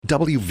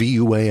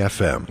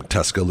WVUA-FM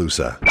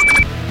Tuscaloosa.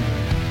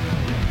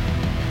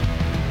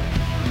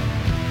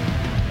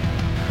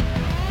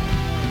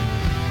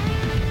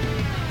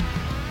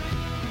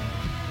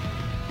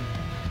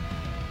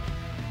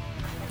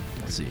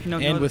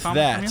 And with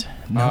that,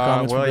 no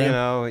comments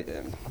well, from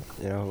Graham?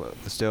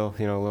 Still,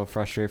 a little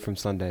frustrated from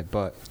Sunday,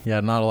 but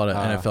not a lot of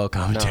NFL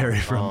commentary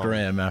from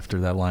Graham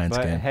after that Lions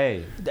game.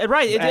 Hey,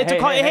 right?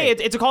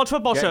 It's a college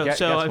football show. Guess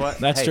what?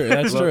 That's true.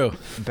 That's true.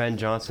 Ben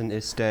Johnson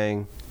is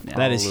staying.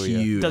 That is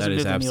huge. Doesn't that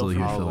is move the absolutely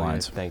needle huge for for the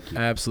Lions. Thank you.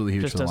 Absolutely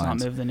huge Just for the does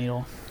Lions. not move the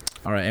needle.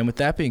 All right, and with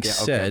that being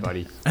said,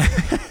 buddy.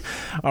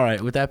 all right,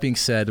 with that being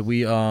said,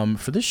 we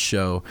for this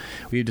show,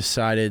 we've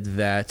decided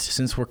that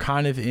since we're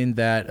kind of in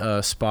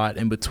that spot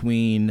in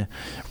between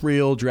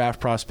real draft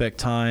prospect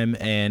time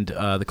and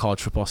the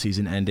college football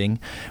season ending,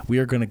 we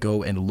are going to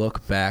go and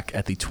look back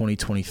at the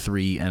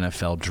 2023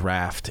 NFL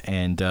draft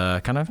and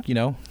kind of,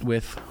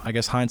 with, I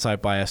guess,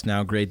 hindsight bias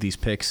now, grade these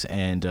picks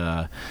and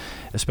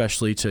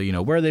especially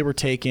to, where they were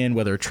taken,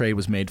 whether a trade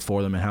was made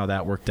for them and how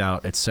that worked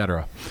out,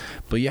 etc.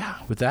 But yeah,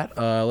 with that,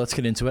 let's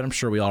get into it. I'm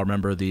sure we all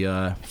remember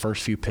the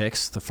first few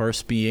picks, the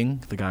first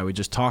being the guy we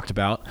just talked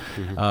about,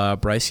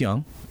 Bryce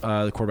Young,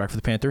 the quarterback for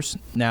the Panthers.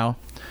 Now,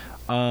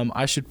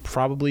 I should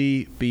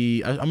probably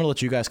be – I'm going to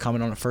let you guys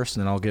comment on it first,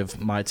 and then I'll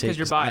give my take. Because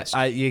you're biased.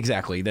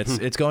 Exactly.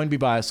 It's going to be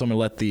biased, so I'm going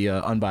to let the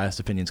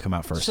unbiased opinions come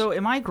out first. So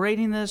am I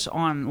grading this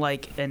on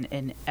like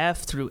an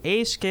F through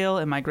A scale?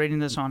 Am I grading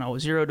this on a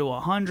 0 to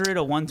 100,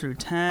 a 1 through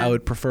 10? I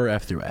would prefer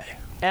F through A.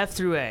 F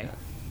through A.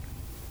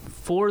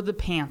 For the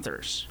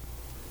Panthers,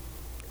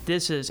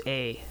 this is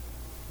a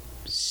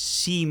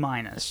C-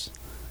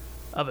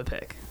 of a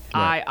pick.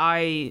 Right.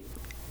 I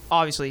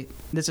obviously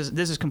this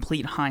is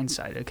complete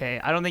hindsight, okay?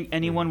 I don't think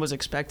anyone was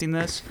expecting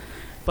this,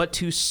 but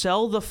to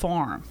sell the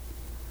farm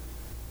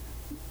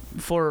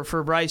for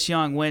Bryce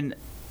Young when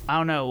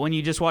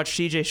you just watch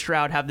CJ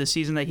Stroud have the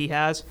season that he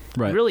has,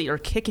 right, you really are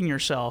kicking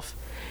yourself.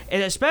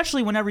 And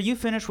especially whenever you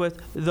finish with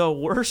the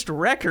worst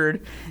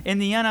record in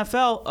the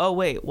NFL. Oh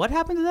wait, what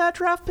happened to that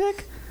draft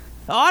pick?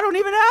 Oh, I don't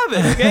even have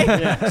it, okay?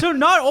 Yeah. So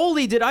not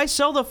only did I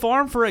sell the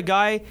farm for a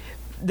guy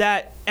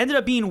that ended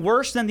up being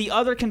worse than the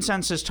other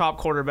consensus top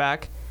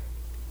quarterback,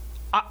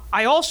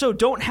 I also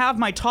don't have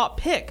my top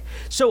pick.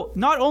 So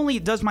not only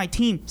does my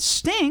team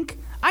stink,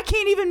 I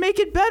can't even make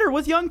it better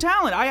with young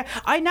talent.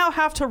 I now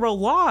have to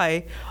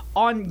rely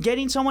on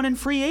getting someone in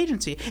free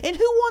agency. And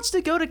who wants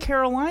to go to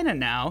Carolina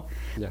now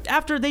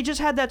after they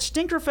just had that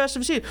stinker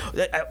festive season?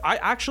 I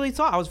actually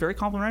thought I was very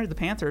complimentary to the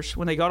Panthers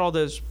when they got all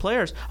those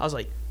players. I was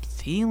like,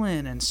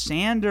 Thielen and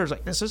Sanders,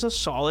 like this is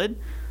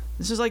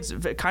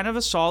like kind of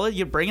a solid.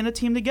 You're bringing a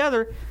team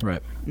together.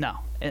 Right. No,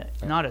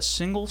 not a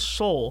single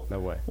soul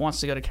wants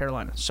to go to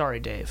Carolina. Sorry,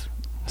 Dave.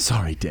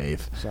 Sorry,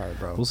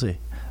 bro. We'll see.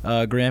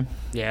 Graham?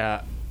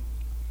 Yeah.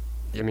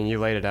 I mean, you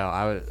laid it out.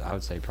 I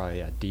would say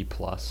probably D+,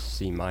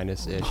 C- ish.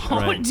 Oh,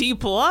 right. D+?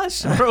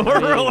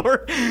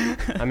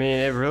 I mean,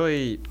 it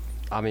really.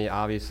 I mean,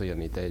 obviously,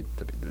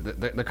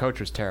 the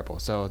coach was terrible,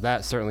 so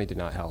that certainly did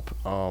not help.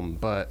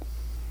 But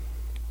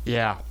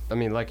yeah, I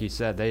mean, like you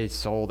said, they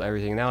sold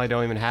everything. Now they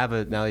don't even have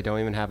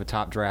a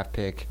top draft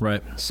pick.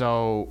 Right.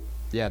 So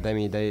yeah,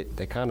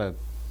 they kind of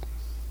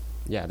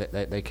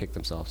they kicked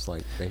themselves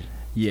like they.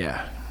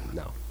 Yeah.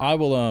 No. I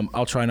will.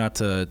 I'll try not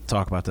to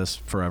talk about this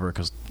forever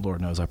because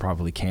Lord knows I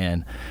probably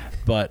can.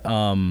 But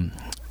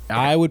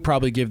I would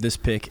probably give this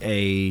pick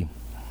I'd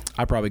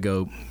probably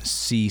go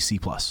C+.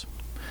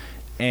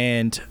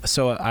 And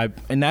so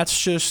and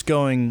that's just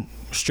going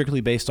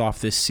strictly based off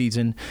this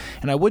season.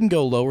 And I wouldn't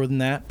go lower than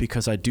that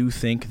because I do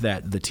think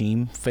that the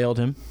team failed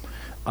him.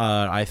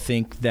 I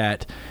think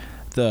that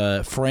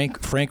the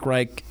Frank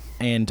Reich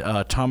and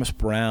Thomas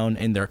Brown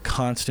and their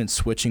constant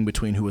switching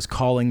between who was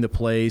calling the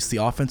plays. The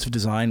offensive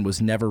design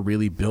was never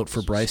really built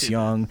for Bryce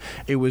Young.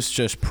 It was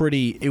just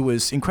it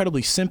was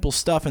incredibly simple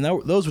stuff. And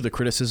those were the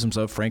criticisms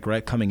of Frank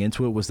Reich coming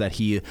into it, was that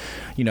he,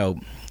 a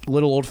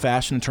little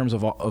old-fashioned in terms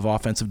of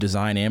offensive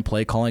design and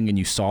play calling, and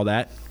you saw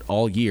that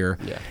all year.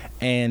 Yeah.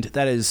 And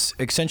that is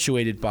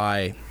accentuated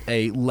by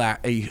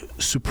a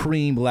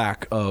supreme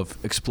lack of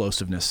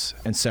explosiveness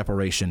and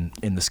separation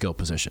in the skill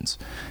positions.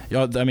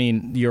 I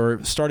mean,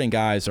 your starting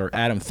guys are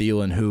Adam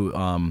Thielen,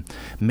 who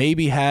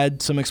maybe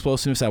had some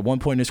explosiveness at one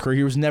point in his career.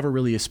 He was never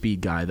really a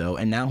speed guy, though,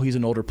 and now he's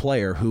an older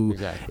player who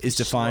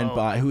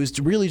is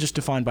really just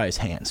defined by his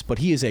hands. But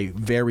he is a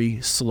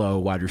very slow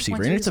wide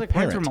receiver, and it's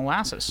apparent. Like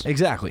molasses.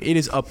 Exactly, it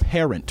is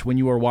apparent when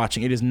you are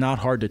watching. It is not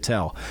hard to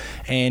tell,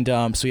 and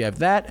so you have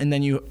that, and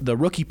then the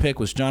rookie pick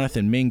was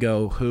Jonathan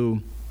Mingo,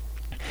 who,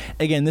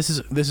 again, this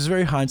is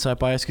very hindsight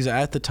bias because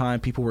at the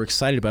time people were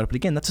excited about it, but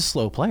again, that's a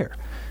slow player.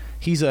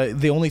 He's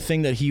the only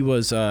thing that he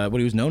was what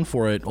he was known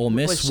for at Ole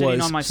Miss was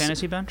sitting on my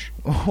fantasy bench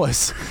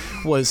was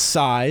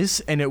size,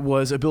 and it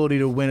was ability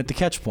to win at the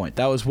catch point.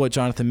 That was what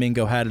Jonathan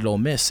Mingo had at Ole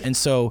Miss, and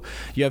so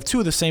you have two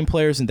of the same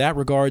players in that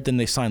regard. Then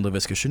they signed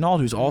Laviska Shenault,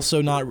 who's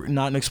also not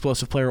an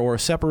explosive player or a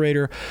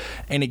separator,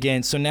 and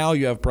again, so now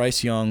you have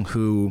Bryce Young,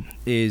 who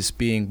is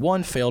being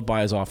failed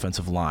by his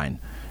offensive line.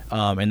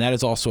 And that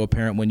is also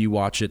apparent when you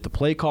watch it. The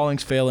play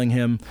calling's failing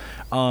him.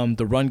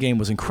 The run game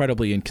was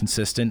incredibly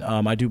inconsistent.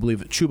 I do believe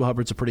that Chuba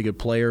Hubbard's a pretty good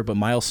player, but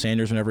Miles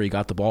Sanders, whenever he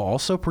got the ball,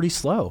 also pretty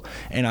slow.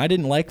 And I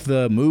didn't like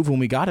the move when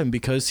we got him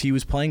because he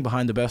was playing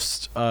behind the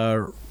best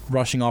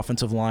rushing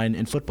offensive line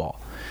in football.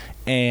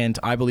 And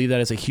I believe that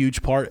is a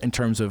huge part in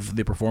terms of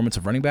the performance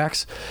of running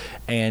backs.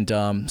 And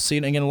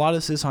seeing, again, a lot of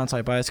this is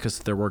hindsight bias because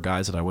there were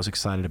guys that I was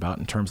excited about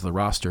in terms of the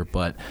roster.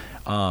 But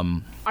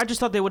I just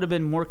thought they would have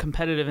been more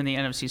competitive in the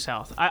NFC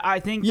South. I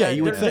think that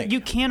you would think.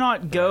 You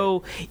cannot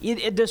go,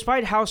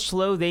 despite how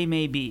slow they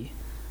may be,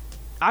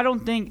 I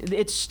don't think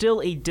it's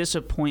still a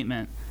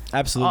disappointment.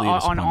 Absolutely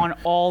on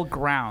all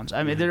grounds.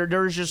 I mean,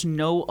 there's just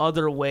no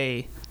other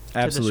way.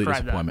 Absolutely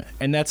disappointment,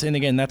 and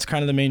that's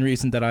kind of the main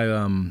reason that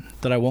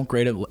I won't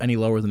grade it any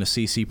lower than a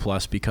CC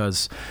plus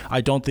because I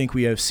don't think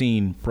we have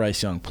seen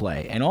Bryce Young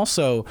play. And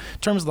also, in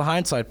terms of the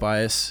hindsight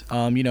bias,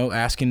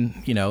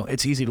 asking,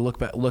 it's easy to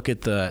look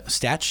at the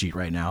stat sheet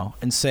right now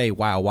and say,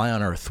 wow, why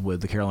on earth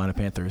would the Carolina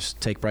Panthers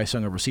take Bryce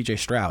Young over C.J.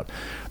 Stroud?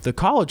 The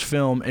college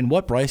film and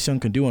what Bryce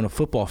Young can do on a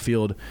football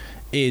field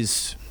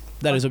is.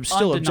 That is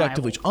still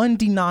objectively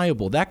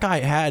undeniable. That guy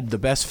had the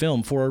best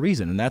film for a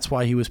reason, and that's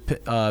why he was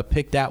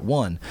picked at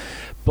 1.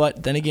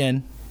 But then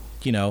again,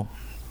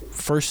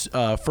 first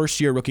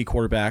year rookie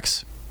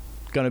quarterbacks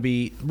going to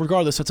be,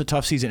 regardless, it's a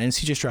tough season. And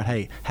C.J.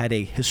 Stroud had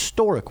a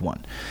historic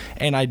one,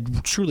 and I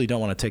truly don't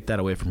want to take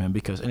that away from him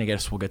because, and I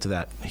guess we'll get to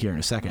that here in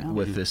a second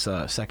with this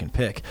second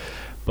pick.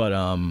 But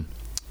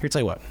here,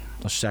 tell you what.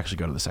 Let's just actually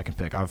go to the second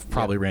pick. I've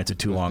probably ranted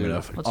too long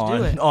enough. Let's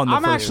do it.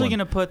 I'm actually going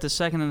to put the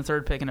second and the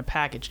third pick in a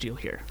package deal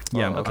here.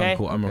 Yeah, okay. I'm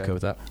cool. I'm okay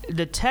with that.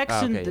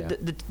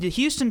 The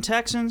Houston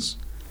Texans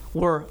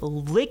were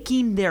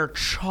licking their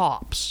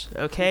chops.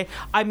 Okay,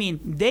 I mean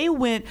they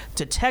went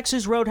to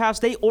Texas Roadhouse.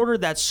 They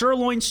ordered that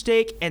sirloin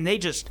steak and they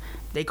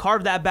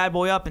carved that bad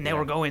boy up and they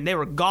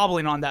were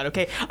gobbling on that.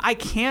 Okay, I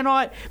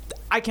cannot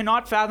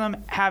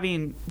fathom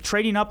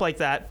trading up like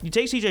that. You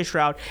take C.J.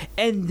 Stroud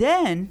and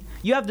then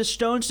you have the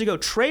stones to go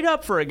trade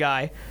up for a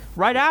guy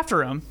right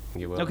after him,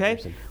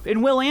 Anderson.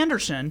 And Will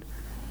Anderson.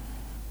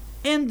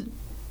 And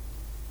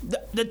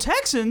the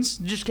Texans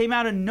just came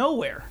out of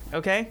nowhere,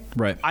 okay?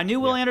 Right. I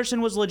knew Will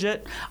Anderson was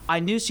legit. I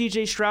knew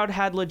C.J. Stroud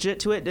had legit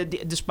to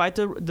it, despite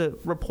the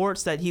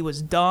reports that he was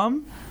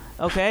dumb,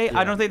 okay?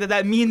 I don't think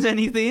that means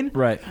anything.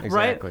 Right.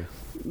 Exactly.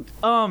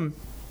 Right?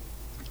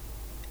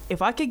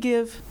 If I could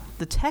give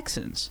the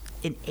Texans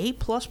an A++,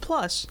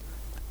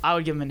 I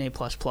would give them an A++.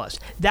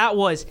 That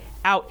was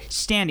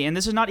outstanding. And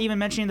this is not even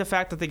mentioning the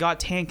fact that they got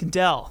Tank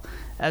Dell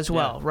as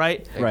well,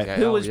 right? Right.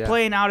 Who was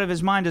playing out of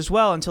his mind as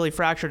well until he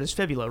fractured his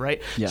fibula,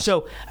 right? Yes.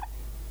 So,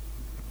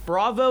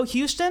 bravo,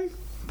 Houston.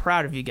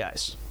 Proud of you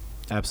guys.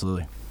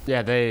 Absolutely.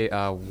 Yeah, they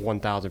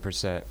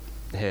 1,000%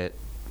 hit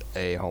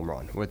a home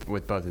run with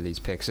both of these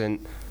picks.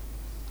 And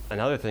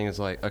another thing is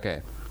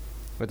okay,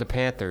 with the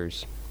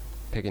Panthers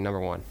picking number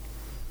 1,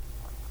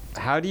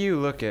 how do you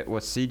look at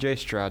what C.J.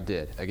 Stroud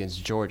did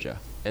against Georgia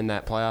in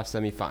that playoff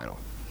semifinal?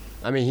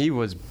 I mean, he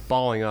was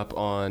balling up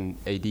on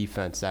a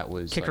defense that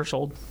was kicker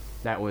sold.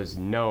 That was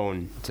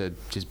known to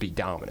just be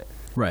dominant.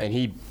 Right. And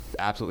he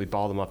absolutely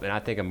balled them up. And I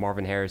think of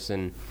Marvin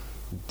Harrison.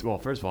 Well,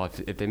 first of all,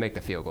 if they make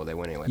the field goal, they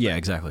win anyway. Yeah,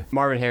 exactly.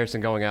 Marvin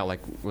Harrison going out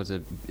was a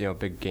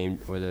big game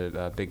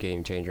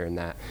changer in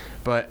that.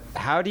 But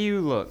how do you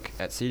look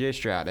at C.J.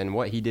 Stroud and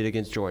what he did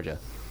against Georgia,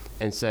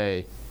 and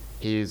say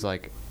he's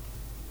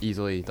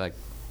easily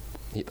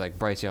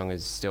Bryce Young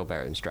is still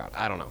better than Stroud?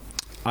 I don't know.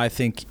 I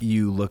think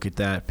you look at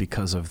that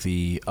because of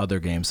the other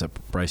games that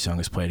Bryce Young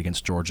has played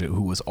against Georgia,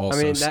 who was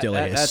also still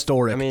a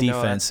historic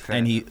defense.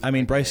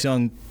 And Bryce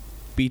Young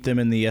beat them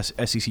in the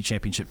SEC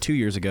championship 2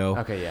 years ago.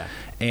 Okay, yeah.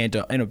 And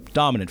in a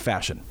dominant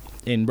fashion.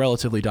 In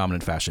relatively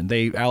dominant fashion.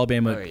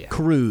 Alabama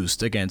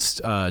cruised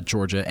against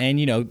Georgia, and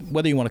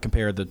whether you want to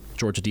compare the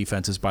Georgia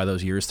defenses by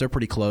those years, they're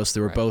pretty close.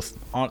 They were both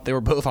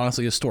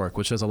honestly historic,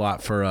 which says a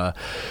lot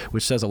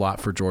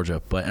for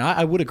Georgia. But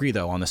I would agree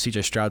though on the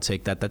C.J. Stroud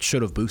take that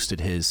should have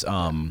boosted his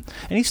and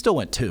he still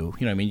went 2.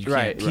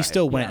 He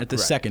still went at the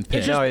second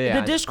pick.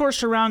 The discourse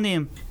surrounding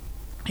him.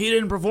 He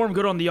didn't perform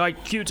good on the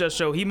IQ test,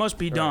 so he must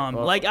be dumb.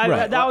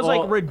 That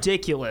was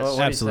ridiculous.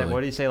 Absolutely. What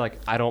do you say?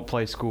 I don't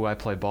play school, I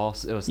play ball.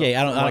 It was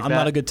I'm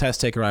not a good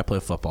test taker. I play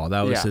football.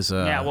 That was his.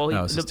 That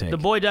was his take. The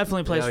boy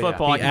definitely plays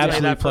football. He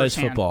absolutely plays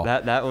football.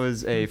 That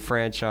was a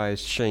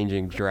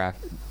franchise-changing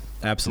draft.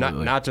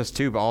 Absolutely. Not just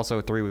 2, but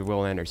also 3 with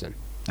Will Anderson.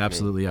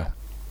 Absolutely,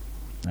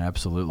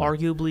 Absolutely.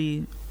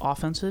 Arguably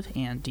offensive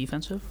and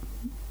defensive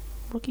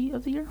rookie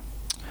of the year.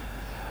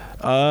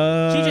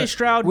 C.J.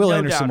 Stroud, Will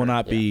Anderson will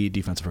not be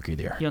Defensive Rookie of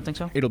the Year. You don't think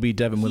so? It'll be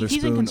Devin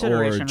Witherspoon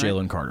or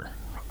Jalen Carter.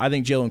 I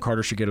think Jalen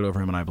Carter should get it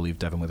over him, and I believe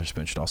Devin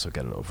Witherspoon should also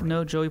get it over him.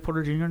 No Joey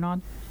Porter Jr.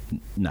 nod?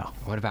 No.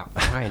 What about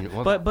Brian?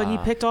 But he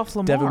picked off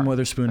Lamar. Devin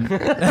Witherspoon.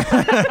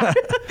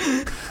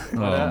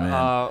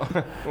 Man.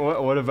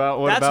 What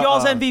about That's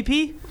y'all's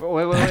MVP?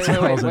 Wait.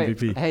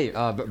 MVP. Hey,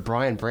 but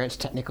Brian Branch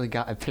technically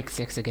got a pick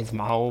 6 against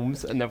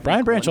Mahomes. And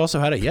Brian Branch also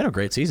had a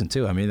great season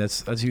too. I mean, that's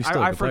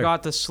still. I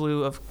forgot the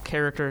slew of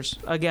characters.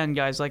 Again,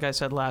 guys, like I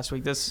said last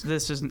week, this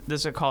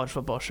is a college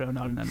football show,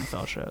 not an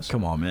NFL show. So.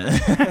 Come on,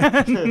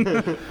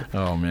 man.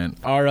 Oh man,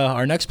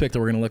 our next pick that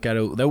we're gonna look at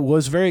that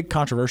was very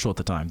controversial at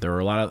the time.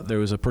 There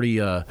was a pretty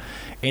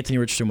Anthony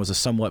Richardson was a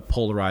somewhat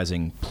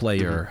polarizing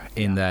player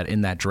in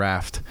that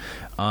draft.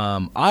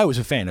 I was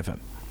a fan of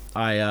him.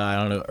 I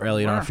don't know,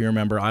 Elliot, I don't know if you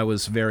remember. I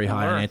was very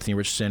high on Anthony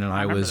Richardson, and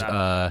I was,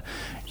 I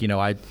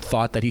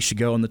thought that he should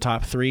go in the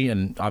top 3.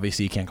 And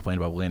obviously, you can't complain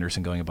about Will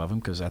Anderson going above him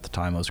because at the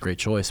time it was a great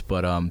choice.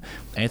 But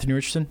Anthony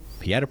Richardson,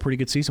 he had a pretty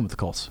good season with the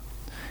Colts.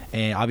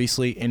 And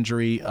obviously,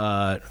 injury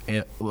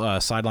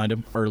sidelined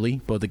him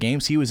early. Both the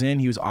games he was in,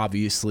 he was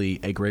obviously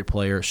a great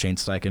player. Shane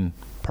Steichen,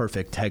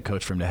 perfect head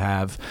coach for him to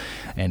have,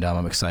 and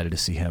I'm excited to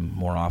see him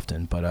more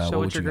often. But so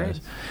what would you guys?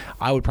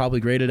 I would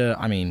probably grade it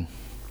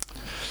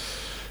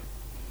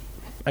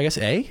I guess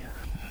A.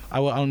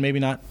 I'll maybe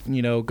not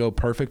go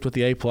perfect with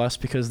the A+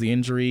 because the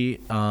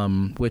injury,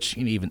 which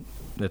even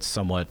that's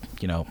somewhat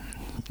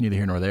neither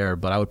here nor there.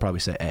 But I would probably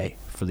say A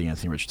for the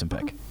Anthony Richardson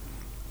pick.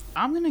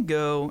 I'm gonna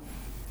go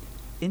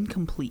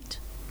incomplete.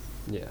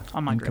 Yeah.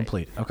 On my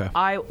incomplete. grade. Okay.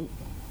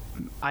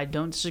 I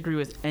don't disagree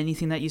with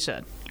anything that you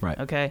said. Right.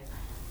 Okay.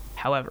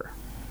 However,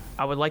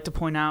 I would like to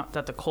point out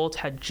that the Colts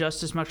had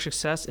just as much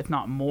success, if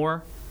not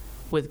more,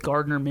 with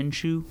Gardner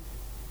Minshew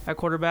at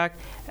quarterback,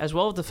 as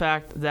well as the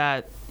fact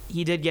that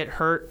he did get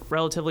hurt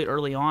relatively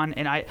early on,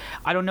 and I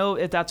don't know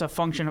if that's a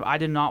function of I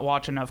did not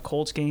watch enough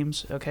Colts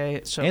games.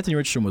 Okay, so Anthony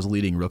Richardson was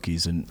leading rookie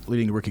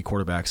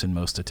quarterbacks in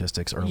most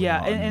statistics early.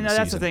 Yeah, on and the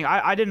that's season. the thing.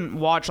 I didn't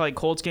watch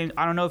Colts games.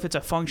 I don't know if it's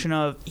a function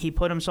of he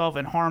put himself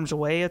in harm's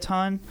way a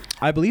ton.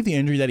 I believe the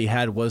injury that he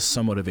had was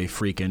somewhat of a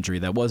freak injury.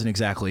 That wasn't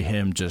exactly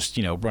him just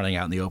running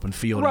out in the open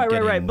field.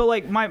 Right.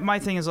 But my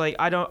thing is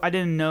I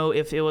didn't know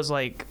if it was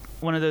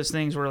one of those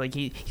things where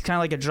he's kind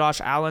of like a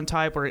Josh Allen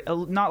type, or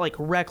not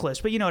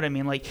reckless, but you know what I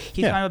mean.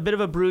 He's kind of a bit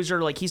of a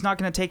bruiser. He's not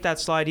going to take that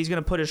slide. He's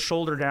going to put his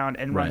shoulder down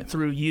and run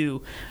through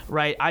you.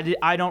 Right.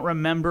 I don't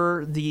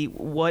remember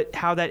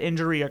how that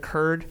injury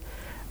occurred.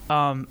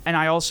 And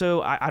I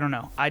also I don't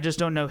know. I just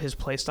don't know his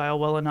play style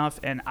well enough,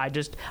 and I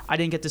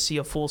didn't get to see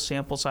a full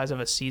sample size of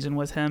a season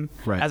with him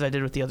as I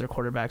did with the other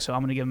quarterbacks. So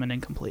I'm going to give him an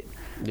incomplete.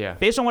 Yeah.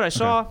 Based on what I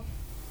saw.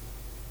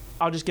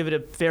 I'll just give it a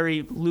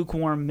very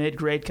lukewarm mid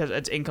grade because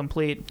it's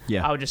incomplete.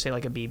 Yeah. I would just say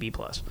a B+.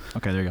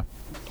 Okay, there you go.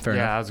 Fair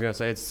enough. I was gonna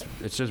say it's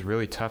just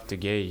really tough to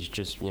gauge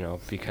just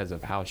because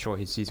of how short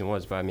his season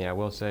was. But I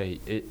will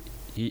say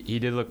he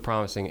did look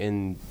promising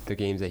in the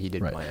games that he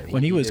did play.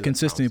 When he was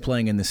consistently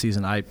playing in the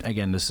season,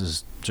 this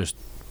is just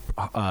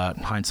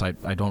hindsight.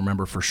 I don't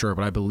remember for sure,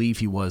 but I believe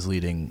he was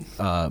leading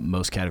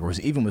most categories,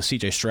 even with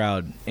C.J.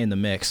 Stroud in the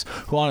mix,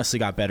 who honestly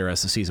got better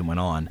as the season went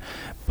on.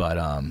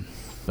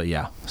 But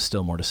yeah,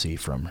 still more to see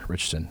from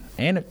Richardson,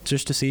 and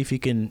just to see if he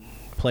can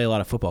play a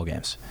lot of football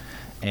games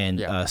and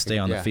stay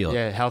on the field.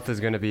 Yeah, health is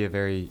going to be a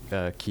very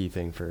key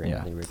thing for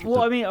Anthony Richardson.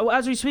 Well,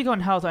 as we speak on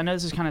health, I know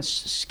this is kind of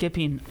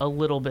skipping a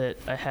little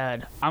bit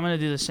ahead. I'm going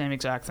to do the same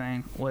exact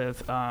thing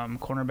with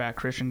cornerback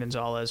Christian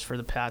Gonzalez for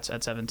the Pats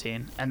at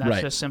 17, and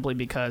that's just simply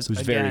because he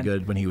was very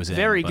good when he was in.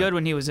 Very good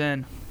when he was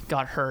in.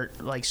 Got hurt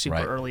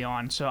super early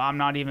on, so I'm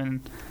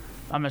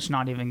just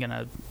not even going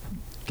to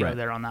go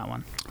there on that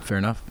one. Fair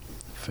enough.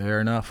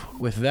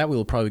 With that, we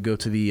will probably go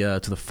to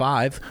the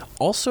 5.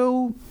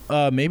 Also,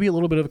 maybe a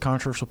little bit of a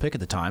controversial pick at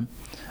the time,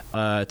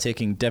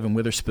 taking Devin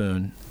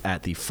Witherspoon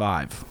at the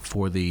 5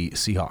 for the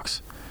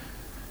Seahawks.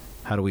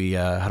 How do we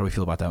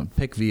feel about that one?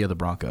 Pick via the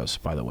Broncos,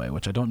 by the way,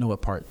 which I don't know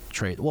what part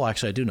trade. Well,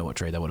 actually, I do know what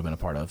trade that would have been a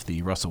part of,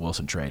 the Russell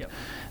Wilson trade. Yep.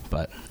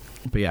 But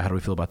yeah, how do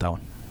we feel about that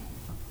one?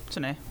 It's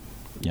an A.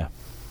 Yeah.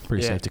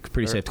 Pretty safe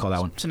to call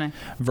that one. It's an A.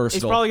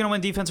 Versatile. He's probably going to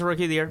win Defensive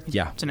Rookie of the Year.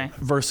 Yeah. It's an A.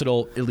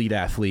 Versatile, elite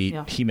athlete.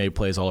 Yeah. He made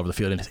plays all over the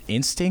field. And his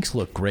instincts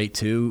look great,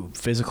 too.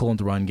 Physical in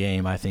the run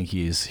game. I think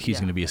he's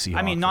going to be a Seahawk.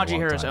 I mean, Najee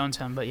Harris owns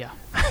him, but yeah.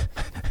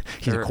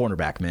 He's a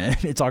cornerback, man.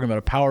 You're talking about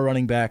a power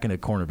running back and a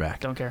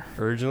cornerback. Don't care.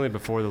 Originally,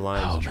 before the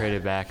Lions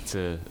traded back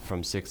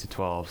from 6 to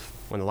 12,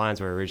 when the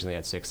Lions were originally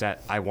at 6,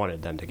 I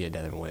wanted them to get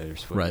Devin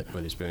Witherspoon.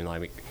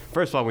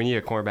 First of all, we need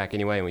a cornerback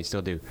anyway, and we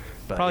still do.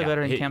 But probably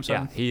better than Cam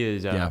Sutton.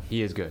 Yeah,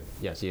 he is good.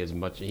 Yes, he is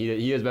much.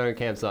 He is better than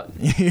Cam Sutton.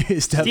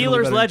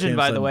 Steelers legend,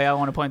 by the way. I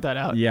want to point that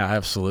out. Yeah,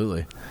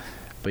 absolutely.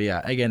 But yeah,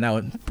 again, that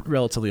one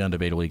relatively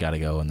undebatably got to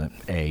go in the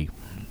A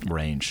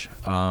range.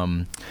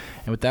 And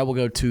with that, we'll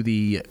go to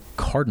the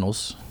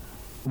Cardinals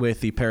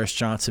with the Paris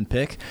Johnson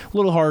pick. A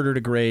little harder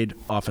to grade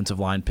offensive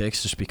line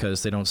picks just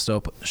because they don't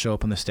show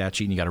up on the stat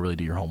sheet, and you got to really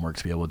do your homework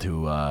to be able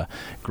to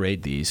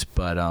grade these.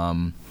 But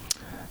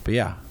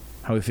yeah,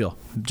 how do we feel?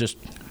 Just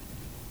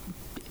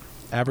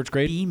average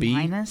grade? B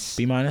minus?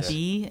 B minus?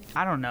 B?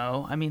 I don't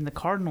know. I mean, the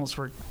Cardinals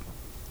were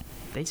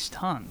they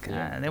stunk.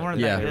 Yeah. They weren't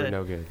Yeah. that They good. were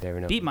no good. They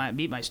were no Beat my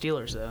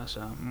Steelers though,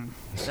 so I'm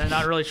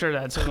not really sure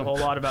that says a whole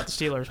lot about the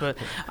Steelers. But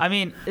I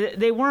mean,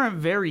 they weren't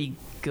very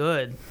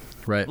good.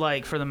 Right.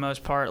 Like for the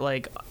most part,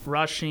 like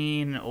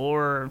rushing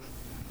or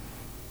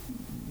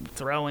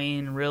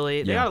throwing.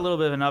 Really, they Yeah. got a little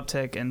bit of an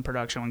uptick in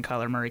production when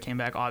Kyler Murray came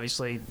back.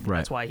 Obviously, Right.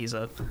 that's why he's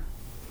a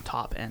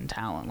top end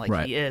talent, like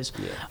Right. he is.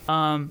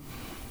 Yeah.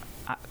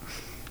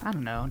 I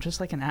don't know,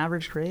 just like an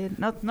average grade.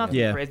 Nothing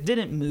Yeah. great.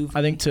 Didn't move.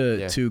 I think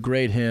Yeah. to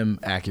grade him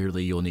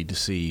accurately, you'll need to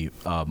see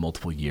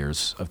multiple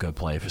years of good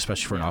play,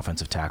 especially for an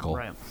offensive tackle.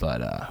 Right.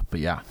 But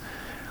yeah,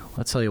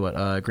 let's tell you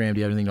what, Graham, do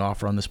you have anything to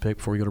offer on this pick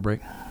before we go to break?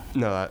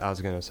 No, I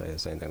was gonna say the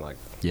same thing. Like,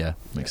 Yeah,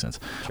 makes sense.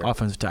 Sure.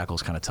 Offensive tackle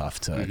is kind of tough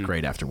to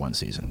grade after one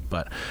season.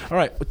 But all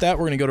right, with that,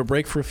 we're going to go to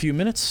break for a few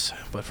minutes.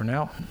 But for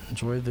now,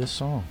 enjoy this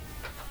song.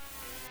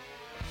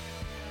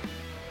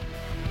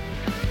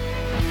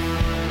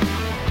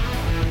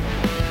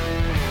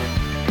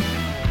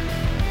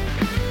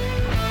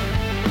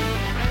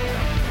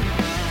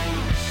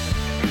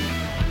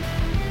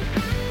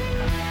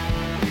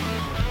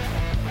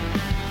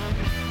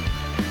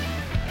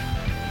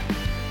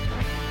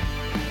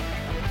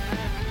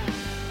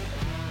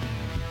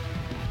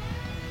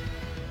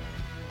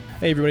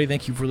 Hey, everybody.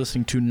 Thank you for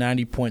listening to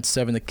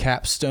 90.7 The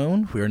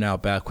Capstone. We are now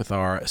back with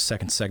our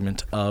second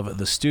segment of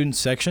the student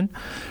section.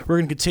 We're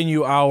going to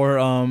continue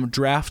our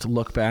draft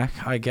look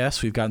back, I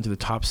guess. We've gotten to the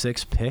top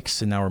 6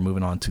 picks, and now we're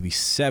moving on to the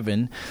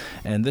 7.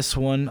 And this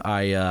one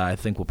I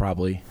think we'll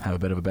probably have a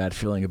bit of a bad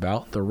feeling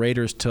about. The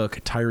Raiders took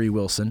Tyree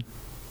Wilson,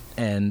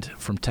 and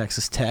from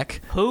Texas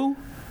Tech. Who?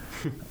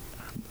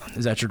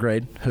 Is that your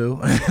grade?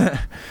 Who?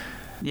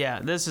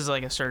 Yeah, this is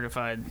like a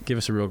certified. Give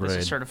us a real grade. This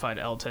is a certified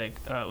L take.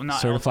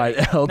 Not Certified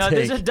L take. L No,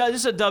 take. this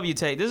is a W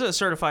take. This is a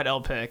certified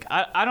L pick.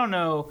 I don't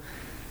know.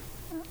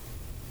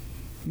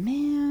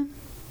 Man,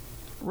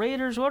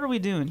 Raiders, what are we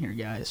doing here,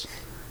 guys?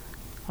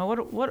 What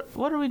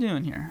are we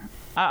doing here?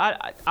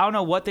 I don't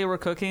know what they were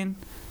cooking.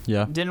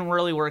 Yeah. Didn't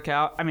really work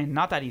out. I mean,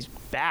 not that he's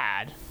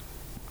bad.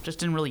 Just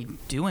didn't really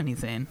do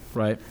anything.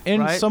 Right.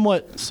 And Right?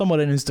 somewhat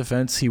in his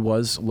defense, he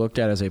was looked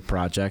at as a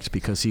project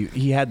because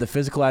he had the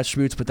physical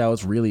attributes, but that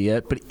was really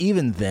it. But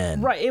even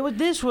then. Right.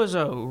 This was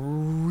a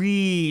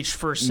reach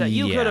for set.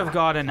 You Yeah. could have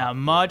gotten a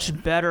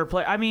much better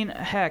player. I mean,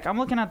 heck, I'm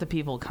looking at the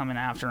people coming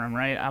after him,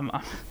 right?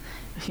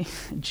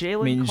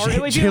 Jalen Carter.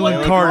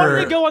 Jalen Carter,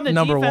 Let me go on the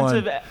number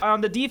defensive one. on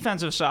the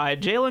defensive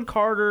side. Jalen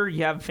Carter.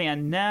 You have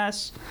Van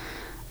Ness.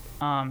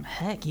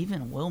 Heck,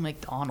 even Will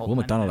McDonald. Will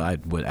McDonald,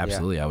 went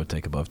in. I would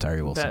take above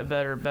Tyree Wilson.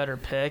 Better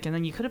pick, and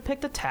then you could have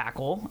picked a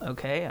tackle.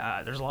 Okay,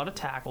 there's a lot of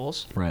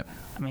tackles. Right.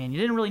 I mean, you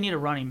didn't really need a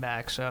running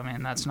back, so I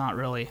mean that's not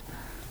really.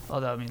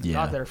 Although I mean, Yeah.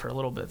 got there for a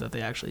little bit that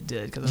they actually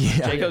did because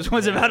Yeah. Jacobs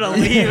was about to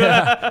leave.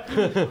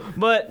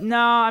 But no,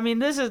 I mean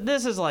this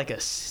is like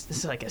a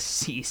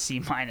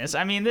C minus.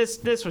 I mean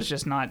this was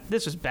just not.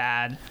 This was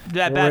bad.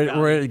 Bad.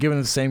 We're giving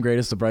it the same grade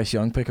as the Bryce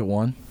Young pick at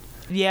 1.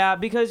 Yeah,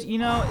 because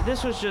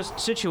this was just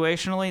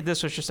situationally.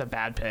 This was just a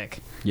bad pick.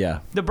 Yeah.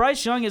 The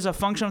Bryce Young is a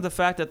function of the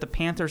fact that the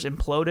Panthers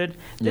imploded.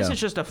 This Yeah. is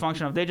just a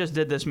function of they just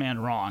did this man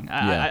wrong.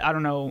 Yeah. I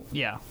don't know.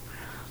 Yeah.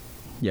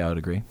 Yeah, I would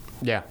agree.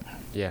 yeah.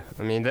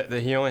 I mean,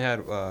 he only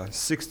had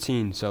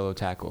 16 solo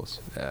tackles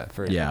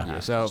for his Yeah.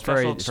 year. So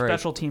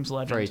Special teams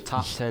legend. for a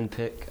top 10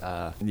 pick.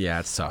 Yeah,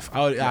 it's tough.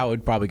 I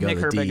would probably go Nick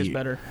the Herbig D. is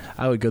better.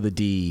 I would go the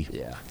D.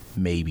 Yeah.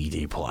 Maybe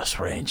D plus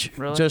range.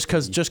 Really? Just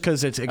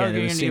because it's again. Oh, you're it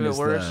gonna was give seen it as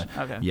worse?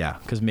 Okay. Yeah,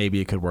 because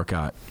maybe it could work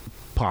out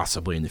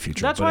possibly in the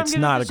future. That's but why it's I'm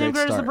giving not it the a same great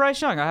grade as the start.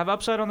 Bryce Young. I have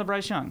upside on the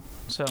Bryce Young.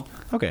 So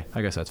Okay,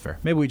 I guess that's fair.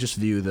 Maybe we just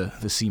view the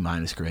C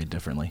minus grade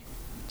differently.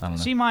 I don't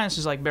know. C minus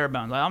is like bare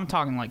bones. Like, I'm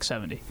talking like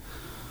 70.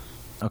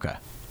 Okay.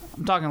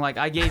 I'm talking like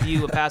I gave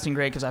you a passing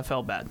grade because I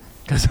felt bad.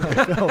 Because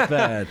I felt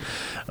bad.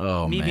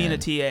 Oh, Me man. being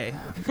a TA.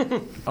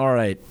 All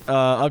right.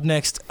 Up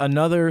next,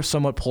 another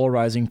somewhat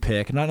polarizing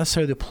pick. Not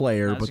necessarily the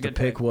player, No, it's but a the good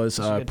pick pick. was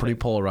It's a good pretty pick.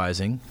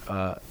 polarizing.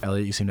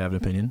 Elliot, you seem to have an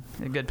opinion.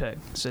 A good pick.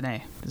 It's an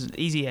A. It's an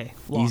easy A.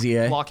 Lock, Easy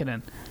A? Lock it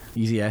in.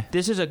 Easy A.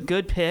 This is a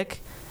good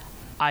pick.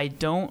 I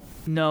don't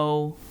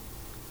know.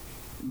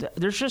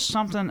 There's just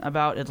something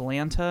about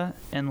Atlanta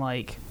and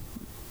like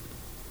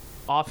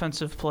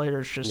offensive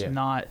players just Yeah.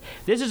 not.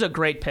 This is a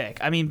great pick.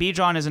 I mean,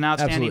 Bijan is an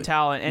outstanding Absolutely.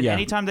 talent, and Yeah.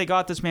 anytime they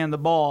got this man the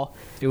ball,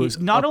 It was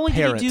not only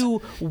apparent. did he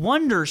do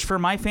wonders for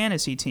my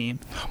fantasy team,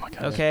 Oh, my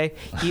God. okay,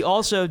 he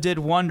also did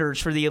wonders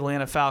for the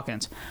Atlanta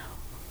Falcons.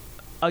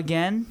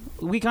 Again,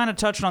 we kind of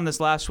touched on this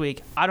last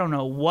week. I don't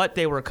know what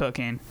they were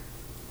cooking.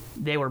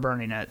 They were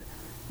burning it.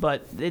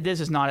 But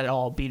this is not at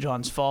all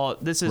Bijan's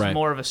fault. This is Right.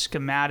 more of a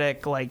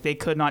schematic. Like, they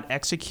could not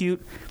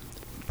execute.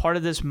 Part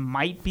of this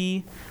might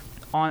be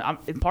on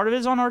part of it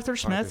is on Arthur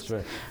Smith.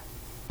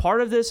 Part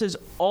of this is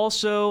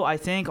also, I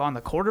think, on the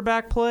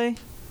quarterback play.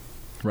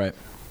 Right.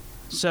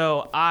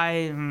 So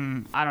I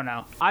don't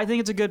know. I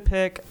think it's a good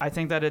pick. I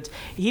think that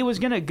he was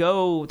gonna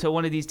go to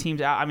one of these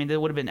teams. I mean,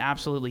 it would have been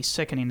absolutely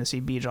sickening to see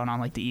Bijan on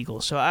like the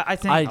Eagles. So I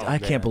think I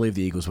can't believe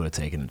the Eagles would have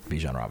taken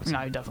Bijan Robinson. No,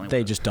 he definitely They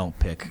would've. just don't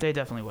pick. They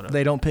definitely would have.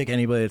 They don't pick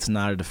anybody that's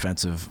not a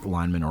defensive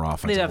lineman or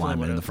offensive definitely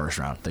lineman in the would've. first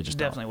round. They just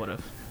Definitely would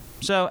have.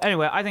 So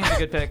anyway, I think it's a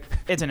good pick.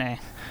 It's an A.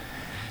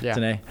 Yeah. It's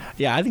an A.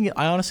 Yeah, I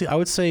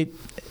would say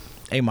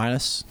A-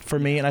 for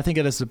me, and I think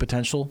it has the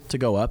potential to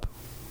go up.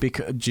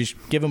 Because just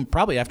give him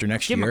probably after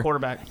next year. Give him a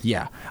quarterback.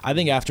 Yeah, I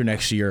think after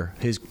next year,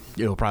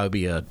 it'll probably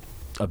be a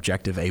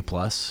objective A+.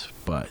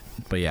 But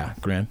yeah,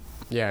 Graham.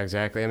 Yeah,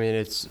 exactly. I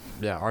mean,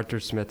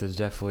 Arthur Smith is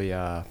definitely.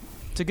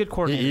 It's a good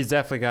coordinator. He's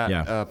definitely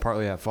got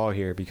partly at fault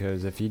here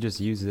because if you just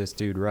use this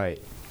dude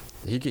right,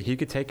 he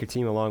could take your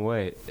team a long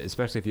way,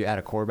 especially if you add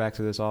a quarterback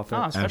to this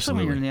offense. Oh, especially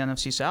when you're in the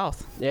NFC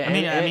South. Yeah, the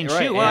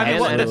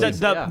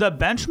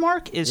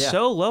benchmark is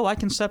so low, I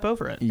can step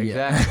over it.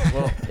 Exactly.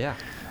 Well, yeah.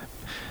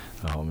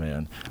 Oh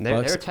man,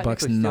 Bucks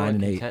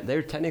 9-8. They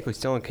were technically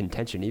still in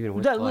contention even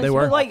with. They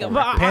were.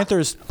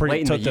 Panthers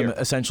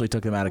essentially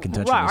took them out of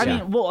contention. Right.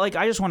 I mean,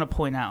 I just want to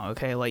point out,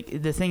 okay,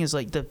 like the thing is,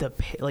 like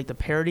the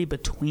parity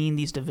between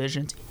these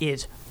divisions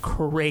is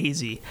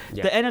crazy.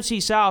 Yeah. The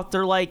NFC South,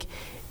 they're like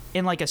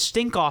in like a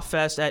stink-off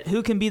fest at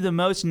who can be the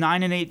most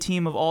 9-8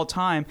 team of all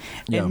time.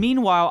 And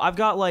meanwhile, I've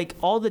got like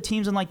all the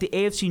teams in like the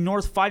AFC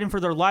North fighting for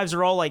their lives.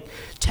 They're all like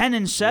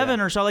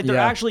 10-7 or so. Like they're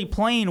actually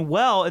playing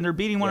well and they're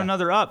beating one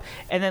another up.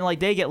 And then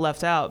like they get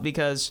left out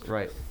because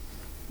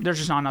there's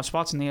just not enough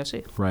spots in the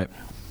AFC. Right.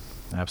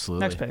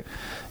 Absolutely.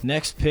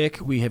 Next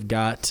pick, we have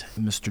got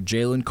Mr.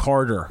 Jalen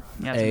Carter.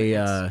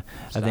 I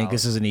think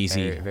this is an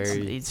easy.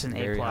 It's an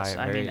A+.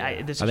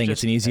 I think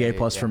it's an easy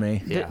A+ for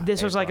me.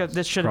 This was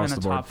this should have been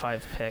a top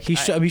 5 pick. He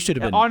should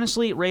have been.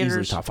 Honestly,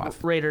 Raiders. Top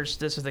 5. Raiders.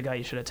 This is the guy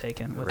you should have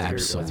taken.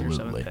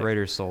 Absolutely.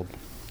 Raiders sold.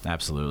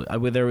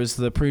 Absolutely. There was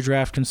the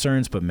pre-draft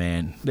concerns, but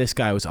man, this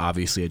guy was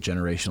obviously a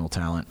generational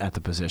talent at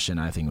the position.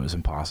 I think it was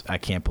impossible. I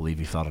can't believe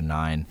he fell to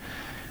 9.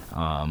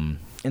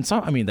 And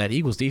that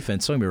Eagles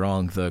defense, don't get me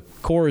wrong, the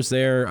core is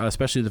there,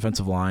 especially the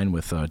defensive line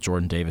with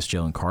Jordan Davis,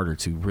 Jalen Carter,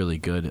 two really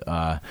good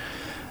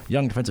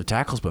young defensive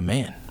tackles. But,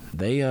 man,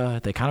 they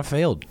kind of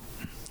failed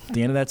at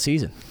the end of that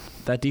season.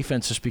 That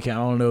defense just became – I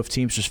don't know if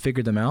teams just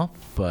figured them out,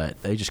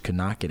 but they just could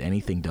not get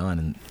anything done.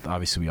 And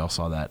obviously we all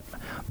saw that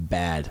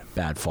bad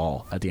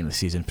fall at the end of the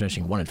season,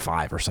 finishing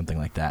 1-5 or something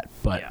like that.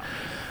 But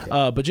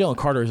Jalen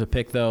Carter is a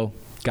pick, though.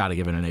 Got to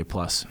give it an A+.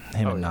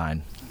 Him at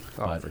 9.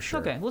 Oh, for sure.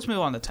 Okay, let's move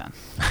on to 10.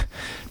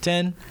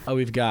 10,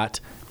 we've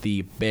got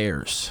the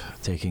Bears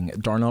taking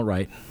Darnell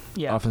Wright,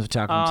 offensive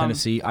tackle from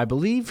Tennessee. I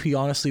believe he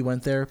honestly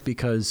went there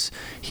because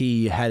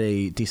he had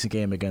a decent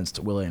game against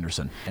Will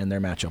Anderson in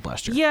their matchup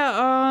last year.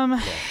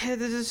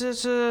 This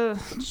is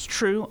it's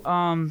true.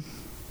 I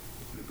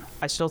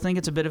still think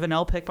it's a bit of an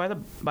L pick by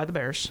the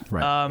Bears.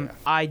 Right.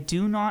 I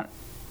do not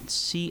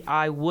see.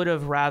 I would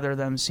have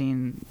rather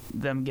seen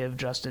them give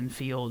Justin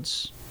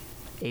Fields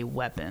a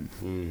weapon.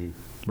 Mm-hmm.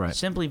 Right.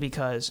 Simply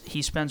because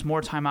he spends more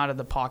time out of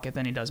the pocket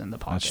than he does in the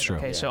pocket. That's true.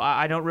 Okay, so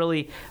I don't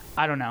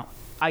know.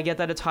 I get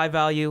that it's high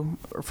value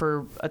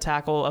for a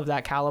tackle of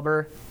that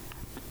caliber.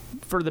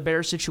 For the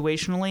Bears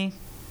situationally,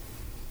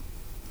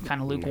 kind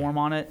of lukewarm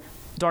on it.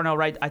 Darnell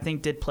Wright, I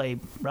think, did play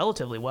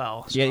relatively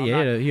well. So he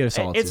had a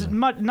solid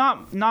season. It's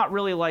not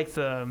really like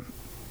I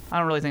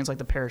don't really think it's like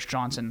the Paris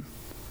Johnson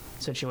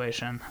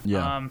situation.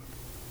 Yeah.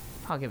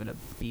 I'll give it a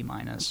B-.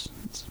 It's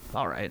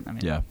all right. I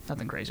mean,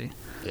 nothing crazy.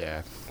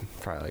 Yeah,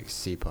 probably like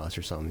C+ or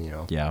something,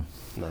 Yeah.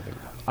 Nothing.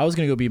 I was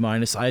going to go B-.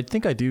 I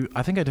think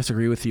I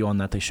disagree with you on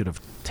that. They should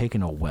have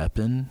taken a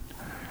weapon.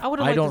 I would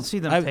have liked to see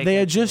them take They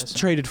had just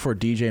traded for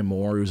DJ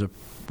Moore, who's a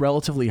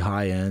relatively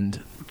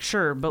high-end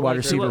wide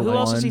receiver. Who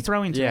else is he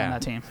throwing to on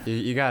that team?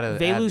 You got to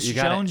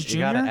Jones Jr.?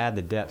 You got to add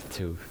the depth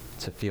to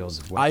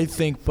Fields. I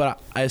think,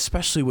 but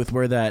especially with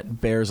where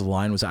that Bears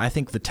line was, I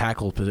think the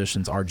tackle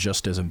positions are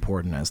just as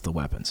important as the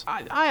weapons.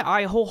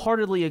 I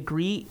wholeheartedly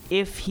agree.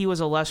 If he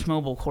was a less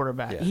mobile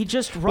quarterback, he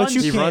just runs.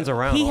 He runs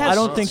around. He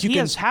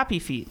has happy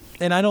feet.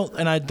 And I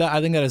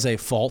think that is a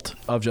fault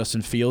of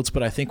Justin Fields.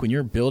 But I think when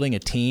you're building a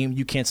team,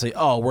 you can't say,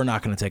 "Oh, we're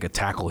not going to take a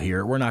tackle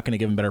here. We're not going to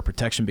give him better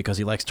protection because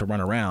he likes to run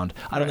around."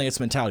 I don't think it's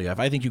the mentality of.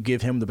 I think you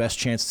give him the best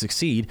chance to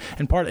succeed.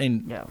 And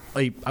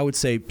I would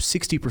say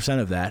 60%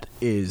 of that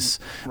is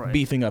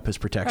beefing up his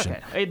protection.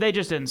 Okay, they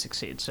just didn't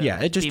succeed. So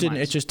it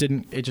just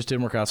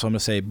didn't work out. So I'm gonna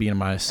say B-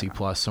 C+,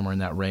 somewhere in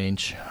that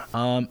range.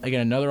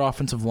 Again, another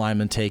offensive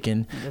lineman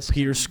taken,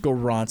 Peter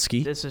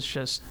Skoronski. This is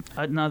just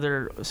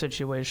another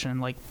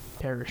situation like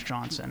Paris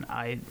Johnson.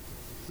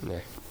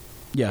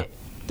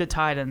 The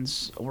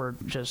Titans were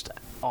just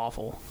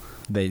awful.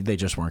 They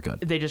just weren't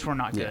good. They just were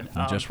not good.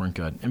 They just weren't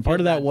good. And part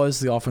of that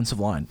was the offensive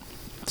line.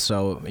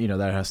 So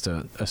that has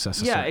to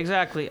assess.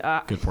 Exactly.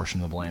 Good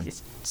portion of the blame.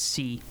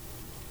 C.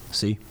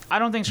 See? I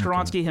don't think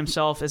Skoronski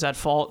himself is at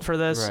fault for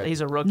this. Right.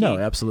 He's a rookie. No,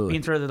 absolutely.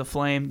 Being thrown to the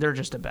flame. They're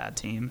just a bad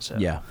team. So.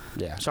 Yeah.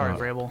 Sorry,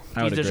 Vrabel.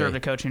 You deserved a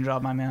coaching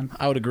job, my man.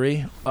 I would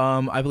agree.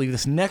 I believe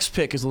this next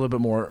pick is a little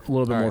bit more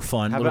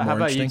fun. How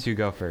about you two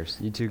go first?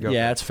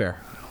 Yeah, that's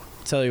fair.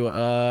 Tell you what,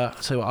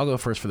 I'll go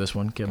first for this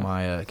one. Get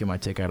my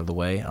take out of the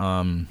way.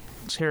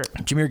 Let's hear it.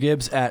 Jahmyr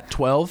Gibbs at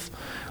 12.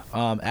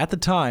 At the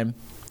time,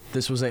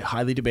 this was a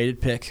highly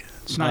debated pick.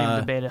 It's not even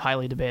debated,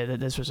 highly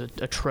debated. This was an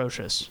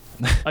atrocious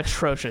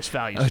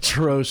value spot.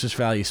 Atrocious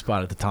value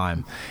spot at the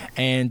time.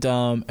 And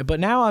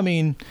but now, I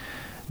mean,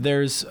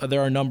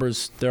 there are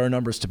numbers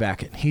to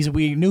back it.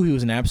 We knew he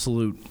was an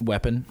absolute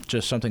weapon,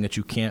 just something that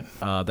you can't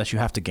that you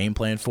have to game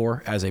plan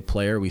for as a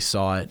player. We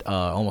saw it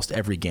almost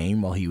every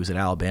game while he was at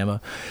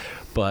Alabama.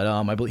 But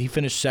I believe he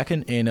finished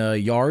second in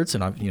yards,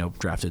 and I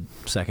drafted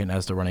second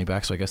as the running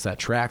back, so I guess that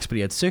tracks. But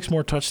he had 6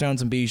 more touchdowns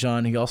than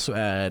Bijan. He also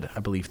had,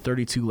 I believe,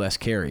 32 less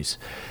carries.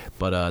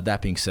 But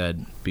that being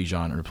said,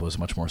 Bijan was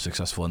much more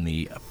successful in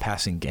the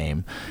passing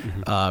game.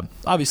 Mm-hmm.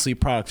 Obviously,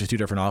 product is 2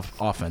 different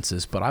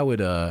offenses, but I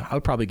would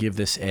probably give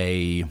this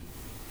I'm going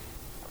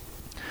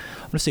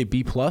to say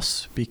B+,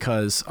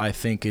 because I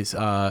think is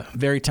a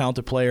very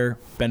talented player,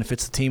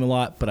 benefits the team a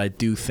lot, but I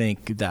do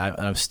think that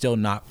I'm still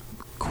not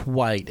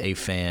quite a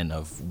fan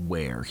of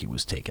where he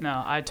was taken. No,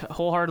 I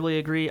wholehearily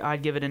agree.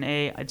 I'd give it an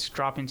A. It's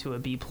dropping to a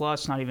B+,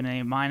 not even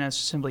an A-,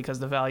 simply because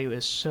the value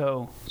is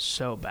so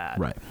bad.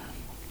 Right.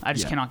 I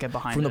just cannot get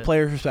behind it. From the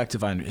player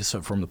perspective,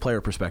 from the player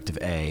perspective,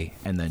 A,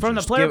 and then from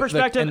the player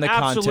perspective,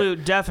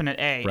 absolute definite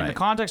A. Right. In the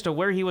context of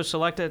where he was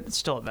selected, it's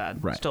still bad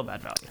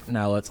value.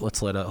 Now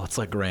let's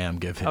let Graham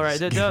give his. All right,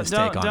 his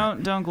take on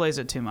it. Don't glaze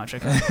it too much.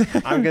 Okay.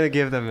 I'm gonna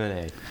give them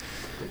an A.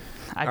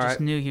 I just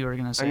knew you were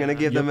gonna say. I'm gonna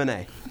give them an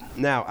A.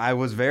 Now, I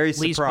was very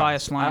surprised. Least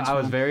biased lines.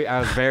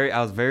 I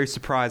was very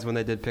surprised when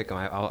they did pick him.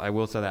 I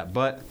will say that.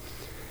 But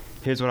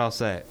here's what I'll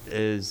say: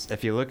 is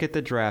if you look at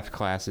the draft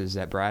classes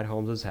that Brad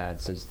Holmes has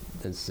had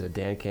since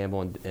Dan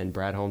Campbell and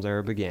Brad Holmes'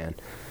 era began,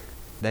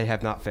 they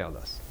have not failed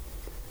us.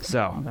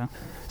 So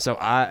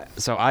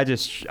I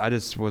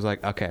just was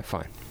like, okay,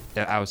 fine.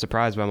 I was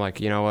surprised, but I'm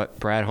like, you know what?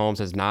 Brad Holmes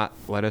has not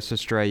led us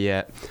astray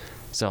yet.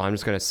 So I'm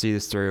just going to see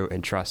this through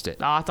and trust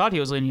it. I thought he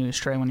was leading you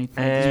astray when he...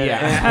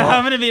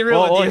 I'm going to be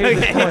real with you.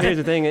 Here's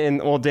the thing.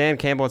 Dan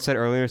Campbell had said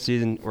earlier in the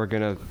season, we're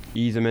going to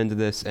ease him into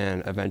this,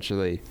 and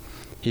eventually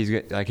he's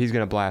going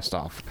to blast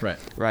off.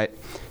 Right.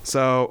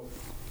 So,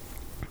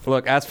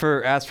 look, as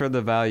for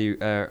the value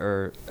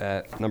or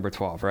at number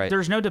 12, right?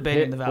 There's no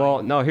debating the value.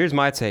 Well, no, here's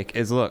my take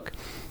is, look,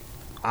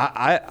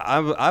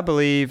 I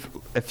believe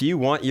if you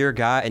want your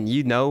guy and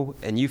you know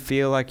and you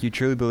feel like you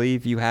truly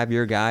believe you have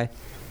your guy,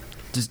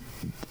 just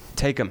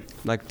take him.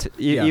 Like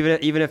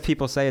even if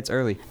people say it's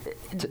early,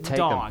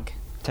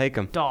 take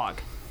him.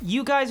 Dog.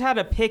 You guys had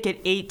a pick at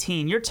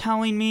 18. You're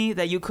telling me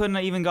that you couldn't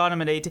have even got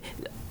him at 18.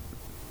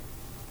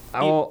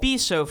 Be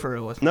so for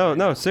real with me.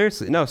 No,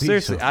 seriously.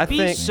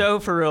 Be so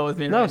for real with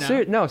me. No,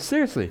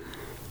 seriously.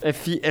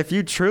 If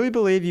you truly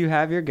believe you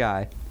have your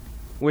guy,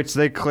 which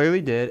they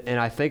clearly did, and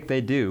I think they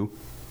do.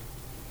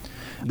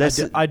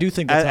 I do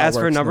think that's how it works. As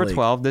for number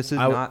 12, this is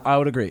not... I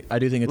would agree. I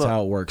do think it's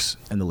how it works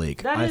in the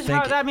league. That's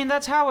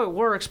how it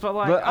works, but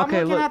I'm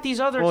looking at these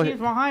other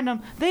teams behind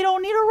them. They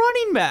don't need a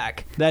running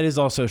back. That is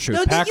also true.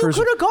 You could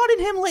have gotten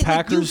him later.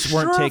 Packers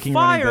weren't taking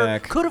running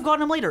back. Could have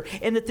gotten him later.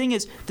 And the thing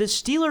is, the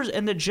Steelers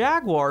and the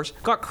Jaguars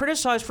got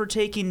criticized for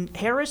taking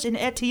Harris and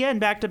Etienne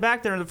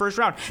back-to-back there in the first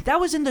round. That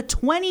was in the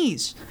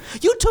 20s.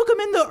 You took him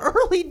in the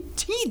early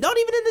teens, not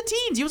even in the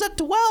teens. He was at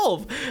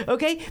 12.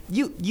 Okay?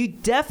 You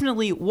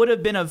definitely would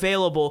have been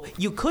available.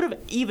 You could have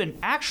even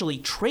actually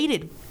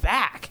traded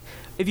back.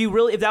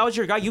 If that was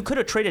your guy, you could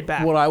have traded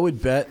back. Well, I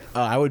would bet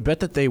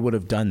that they would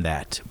have done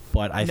that.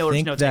 But I'm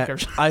saying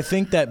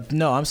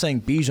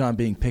Bijan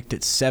being picked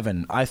at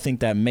 7, I think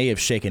that may have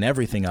shaken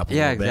everything up a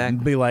little bit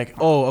and be like,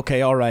 oh,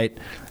 okay, all right.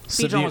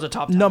 So Bijan was a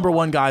top 10 number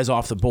 1 guy's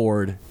off the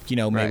board.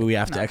 Maybe we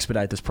have to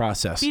expedite this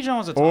process. Bijan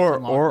was a top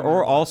 10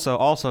 or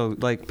also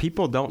like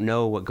people don't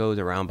know what goes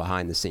around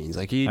behind the scenes.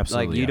 Like you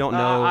don't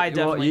know.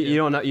 You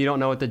don't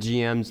know what the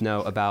GMs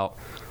know about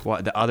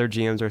what the other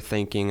GMs are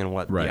thinking and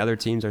what the other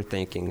teams are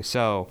thinking.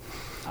 So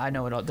I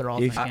know what they're all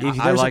thinking.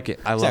 I like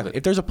it. I love it.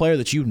 If there's a player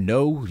that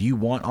you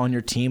want on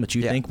your team that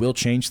you think will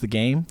change the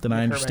game, then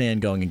I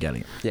understand going and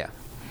getting it. Yeah.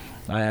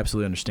 I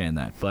absolutely understand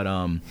that. But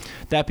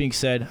that being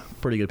said,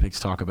 pretty good pick to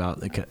talk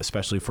about,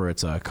 especially for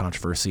its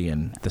controversy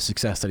and the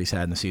success that he's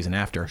had in the season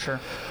after. Sure.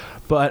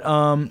 But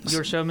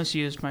you're so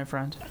misused, my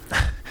friend.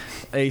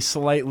 A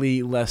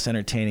slightly less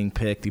entertaining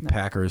pick, the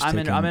Packers. I'm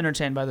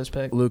entertained by this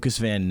pick. Lucas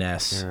Van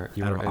Ness out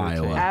of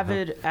Iowa.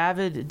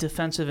 Avid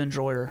defensive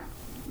enjoyer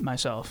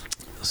myself.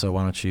 So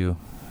why don't you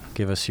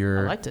give us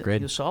your I liked it.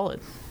 grade? He was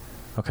solid.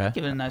 Okay.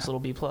 Give it a nice little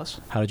B+.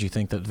 How did you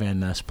think that Van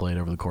Ness played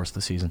over the course of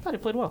the season? I thought he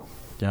played well.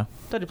 Yeah? I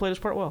thought he played his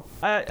part well.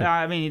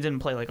 I mean, he didn't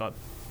play like a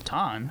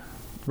ton.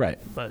 Right.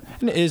 But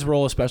his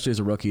role, especially as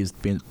a rookie, is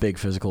being a big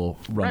physical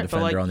run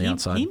defender on the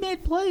outside. He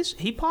made plays.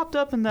 He popped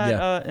up in that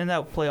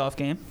playoff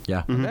game.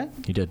 Yeah. Mm-hmm. Okay?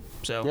 He did.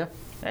 So,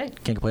 hey.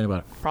 Can't complain about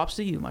it. Props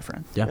to you, my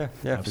friend. Yeah,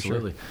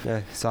 absolutely. For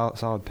sure. Yeah,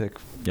 solid pick.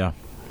 Yeah.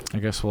 I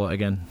guess, well,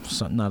 again,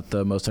 not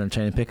the most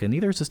entertaining pick, and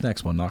neither is this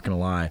next one, not going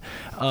to lie.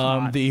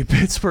 The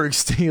Pittsburgh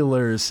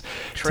Steelers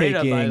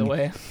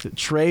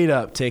trade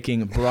up,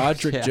 taking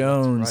Broderick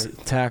Jones,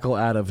 tackle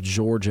out of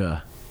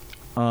Georgia.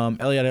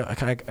 Elliot,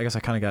 I guess I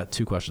kind of got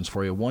 2 questions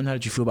for you. One, how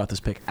did you feel about this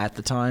pick at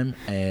the time,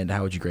 and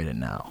how would you grade it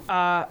now?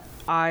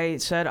 I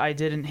said I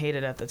didn't hate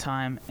it at the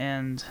time,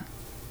 and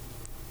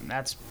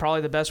that's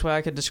probably the best way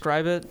I could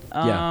describe it.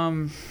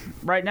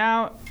 Right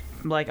now,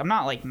 I'm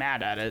not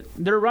mad at it.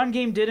 Their run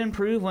game did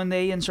improve when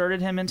they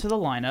inserted him into the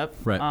lineup.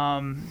 Right.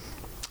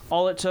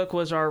 all it took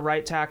was our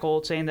right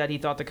tackle saying that he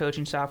thought the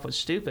coaching staff was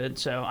stupid.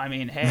 So, I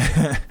mean,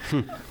 hey,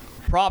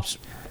 props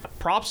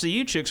to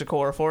you,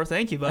 Chicks-a-Core,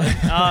 thank you,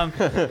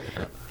 bud.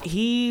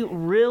 He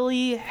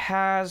really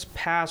has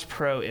pass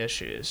pro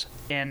issues,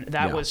 and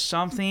that was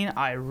something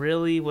I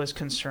really was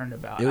concerned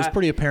about. It was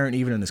pretty apparent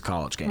even in this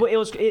college game.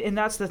 Well, and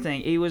that's the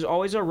thing. He was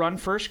always a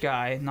run-first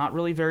guy, not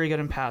really very good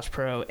in pass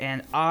pro,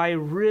 and I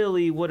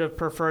really would have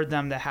preferred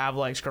them to have,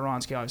 like,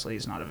 Skoronski. Obviously,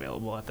 he's not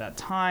available at that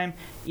time,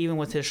 even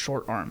with his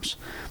short arms.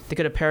 They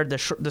could have paired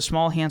the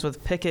small hands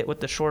with Pickett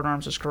with the short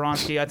arms of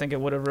Skoronski. I think it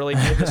would have really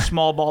made the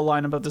small ball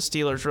lineup of the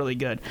Steelers really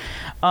good.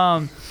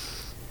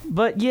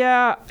 But,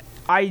 yeah,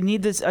 I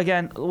need this,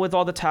 again, with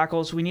all the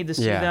tackles, we need to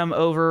see them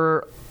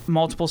over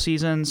multiple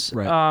seasons.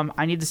 Right.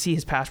 I need to see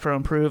his pass pro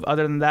improve.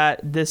 Other than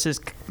that, this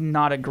is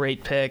not a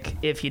great pick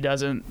if he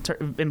doesn't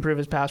improve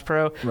his pass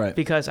pro. Right.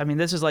 Because, I mean,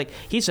 this is like,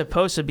 he's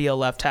supposed to be a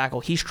left tackle.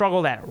 He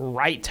struggled at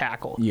right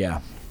tackle. Yeah.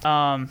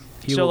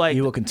 He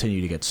will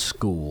continue to get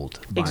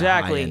schooled by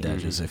high-end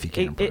edges if he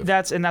can improve.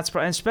 That's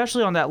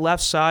especially on that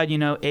left side,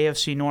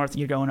 AFC North,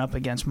 you're going up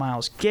against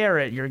Myles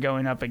Garrett. You're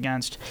going up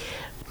against...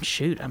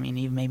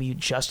 maybe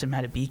Justin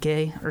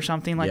Madubuike or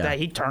something like that.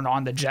 He turned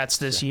on the Jets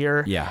this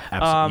year. Yeah,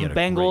 absolutely.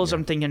 Bengals,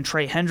 I'm thinking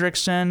Trey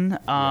Hendrickson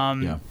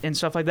and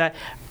stuff like that.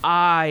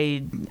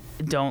 I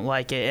don't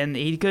like it. And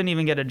he couldn't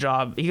even get a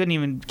job. He couldn't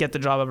even get the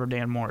job over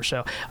Dan Moore.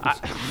 So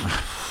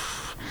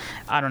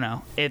I don't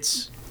know.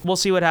 We'll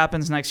see what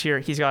happens next year.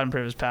 He's got to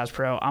improve his pass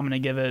pro. I'm going to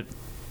give it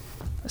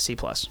a C+.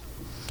 There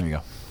you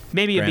go.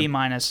 Maybe a B-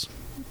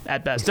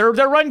 at best. Their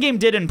run game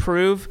did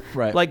improve,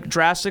 like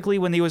drastically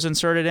when he was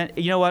inserted in.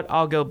 You know what?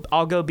 I'll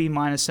go B-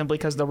 simply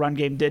because the run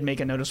game did make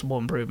a noticeable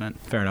improvement.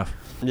 Fair enough.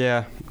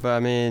 Yeah, but I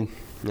mean,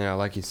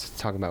 like he's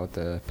talking about with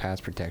the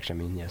pass protection.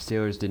 I mean,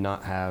 Steelers did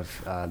not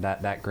have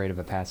that great of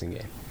a passing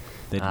game.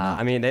 They did not.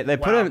 I mean, they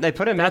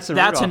put in Mason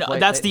Rudolph.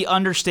 That's the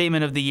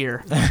understatement of the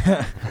year.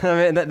 I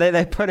mean,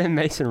 they put in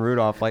Mason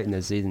Rudolph late in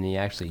the season. He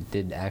actually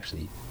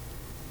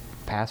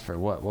pass for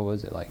what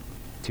was it, like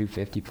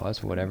 250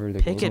 plus, whatever.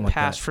 Pickett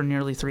passed for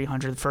nearly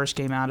 300 the first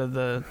game out of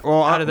the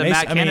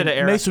Matt Canada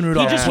era. Mason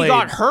Rudolph he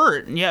got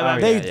hurt.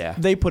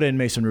 They put in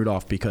Mason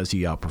Rudolph because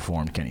he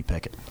outperformed Kenny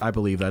Pickett. I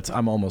believe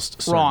I'm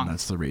almost certain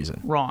that's the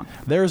reason. Wrong.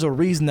 There's a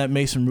reason that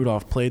Mason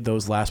Rudolph played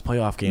those last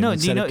playoff games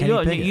instead of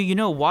Kenny Pickett. You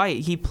know why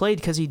he played?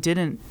 Because he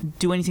didn't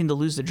do anything to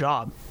lose the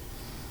job.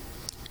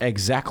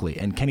 Exactly,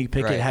 and Kenny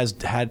Pickett has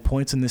had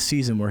points in this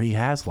season where he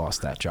has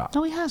lost that job.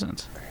 No, he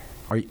hasn't.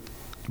 Are you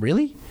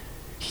really?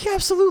 He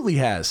absolutely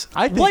has.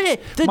 I think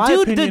the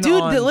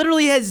dude that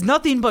literally has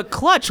nothing but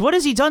clutch. What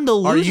has he done to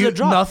lose the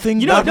job?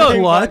 Nothing but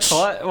clutch.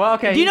 Well,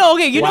 okay. He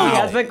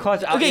has been clutch.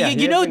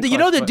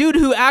 The dude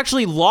who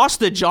actually lost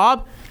the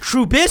job,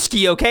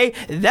 Trubisky. Okay,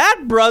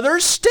 that brother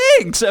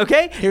stinks.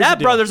 Okay,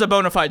 that brother's a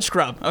bona fide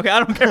scrub. Okay, I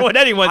don't care what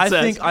anyone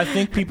says. I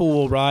think people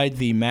will ride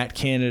the Matt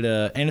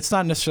Canada, and it's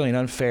not necessarily an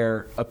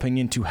unfair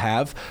opinion to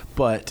have,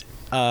 but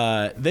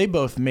they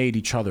both made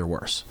each other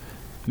worse.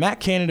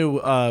 Matt Canada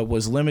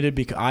was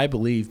limited, I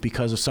believe,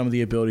 because of some of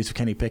the abilities of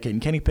Kenny Pickett,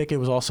 and Kenny Pickett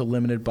was also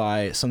limited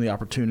by some of the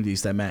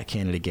opportunities that Matt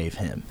Canada gave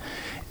him.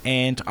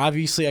 And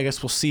obviously, I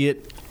guys we'll see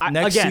it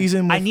next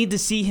season. I need to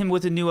see him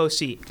with a new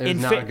OC. It was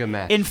not a good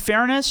match. In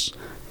fairness,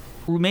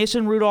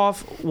 Mason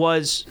Rudolph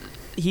was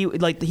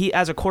he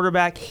as a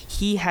quarterback,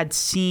 he had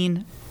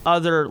seen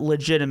other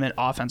legitimate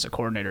offensive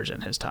coordinators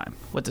in his time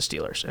with the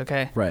Steelers.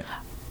 Okay, right.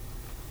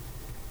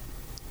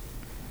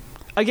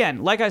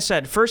 Again, like I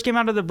said, first game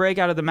out of the break,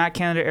 out of the Matt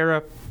Canada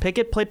era,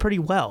 Pickett played pretty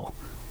well.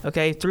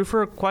 Okay, threw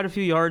for quite a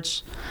few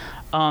yards.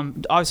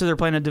 Obviously, they're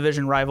playing a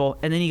division rival,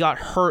 and then he got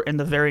hurt in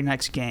the very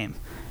next game.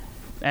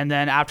 And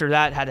then after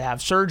that, had to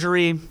have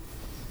surgery.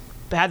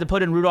 Had to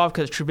put in Rudolph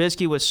because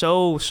Trubisky was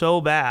so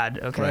bad.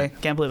 Okay,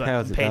 right. Can't believe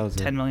I paid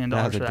 $10 million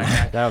for that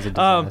guy. That was a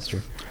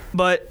disaster.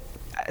 But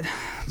at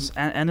the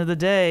end of the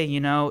day, he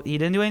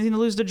didn't do anything to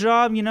lose the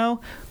job.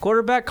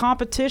 Quarterback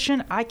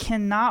competition. I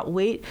cannot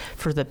wait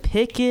for the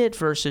Pickett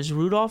versus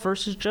Rudolph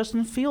versus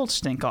Justin Fields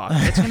stink off.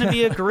 It's going to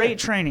be a great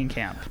training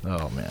camp.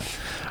 Oh man!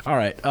 All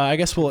right, I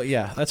guess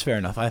that's fair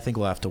enough. I think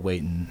we'll have to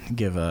wait and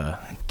give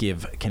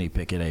Kenny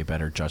Pickett a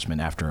better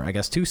judgment after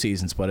 2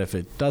 seasons. But if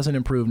it doesn't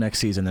improve next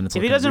season, then it's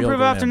if he doesn't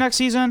improve after next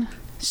season.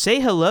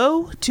 Say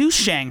hello to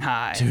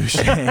Shanghai.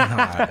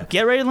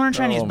 Get ready to learn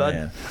Chinese, bud.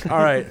 Man. All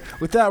right.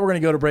 With that, we're going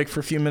to go to break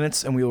for a few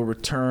minutes, and we will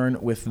return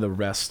with the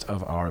rest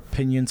of our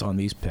opinions on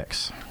these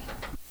picks.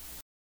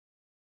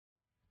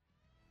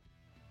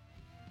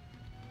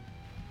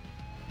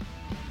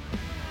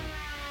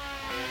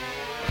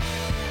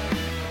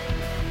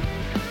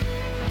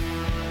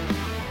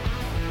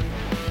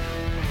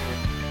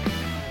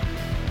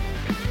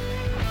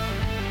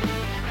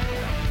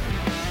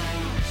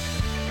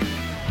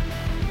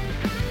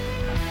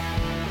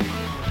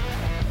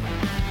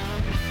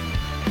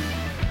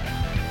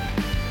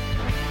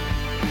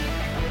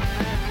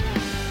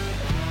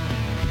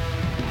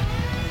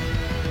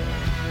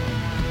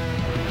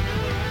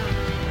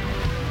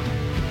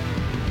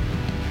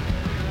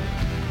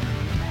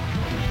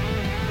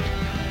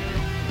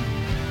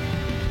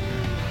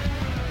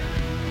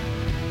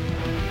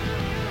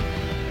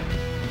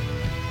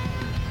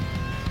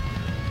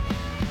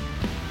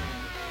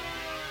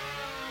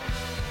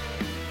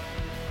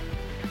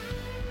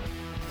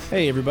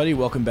 Hey everybody,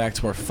 welcome back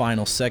to our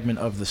final segment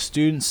of the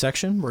student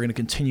section. We're going to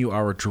continue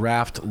our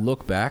draft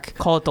look back.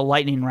 Call it the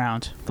lightning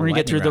round. We're going to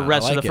get through the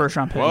rest of the first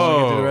round picks.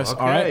 Whoa, okay,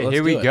 all right,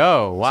 here we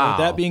go. Wow.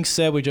 So with that being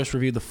said, we just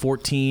reviewed the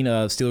 14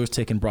 Steelers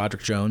taking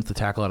Broderick Jones, the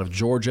tackle out of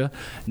Georgia.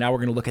 Now we're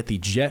going to look at the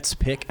Jets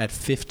pick at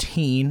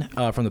 15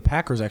 from the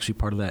Packers, actually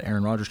part of that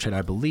Aaron Rodgers trade,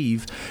 I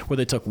believe, where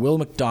they took Will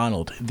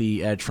McDonald,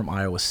 the edge from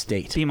Iowa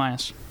State. B-.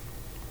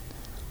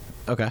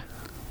 Okay.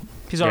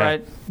 He's all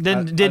right.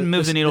 Didn't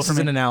move the needle for me. This is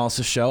an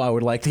analysis show. I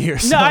would like to hear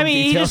some No, I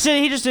mean, details.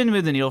 he just didn't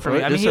move the needle for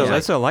me. I mean,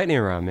 that's a lightning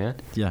round, man.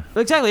 Yeah.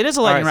 Exactly, it is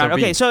a lightning round. So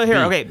okay, so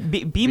here,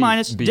 B. B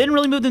minus. B. Didn't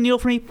really move the needle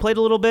for me. Played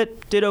a little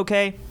bit. Did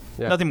okay.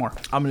 Yeah. Nothing more.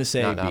 I'm going to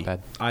say not B.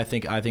 bad. I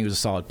think it was a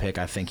solid pick.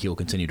 I think he'll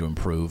continue to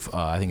improve.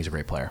 I think he's a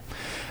great player.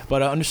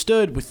 But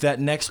understood, with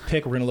that next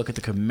pick, we're going to look at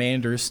the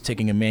Commanders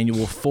taking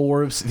Emmanuel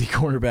Forbes, the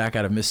cornerback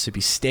out of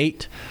Mississippi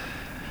State.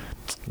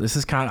 This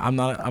is kind of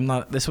I'm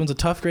not. This one's a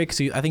tough grade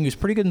because I think he was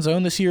pretty good in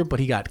zone this year, but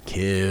he got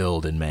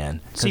killed in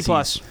man. C+.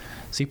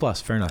 C+.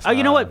 Fair enough. Oh,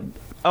 you know what?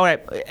 All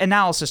right,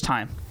 analysis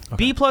time.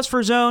 Okay. B+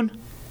 for zone.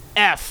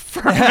 F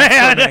for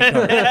man.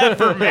 F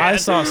for man. I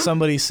saw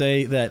somebody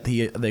say that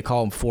they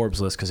call him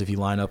Forbes-less because if you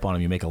line up on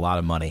him, you make a lot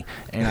of money,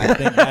 and I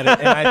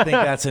think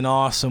that's an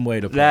awesome way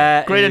to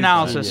play. Great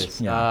analysis.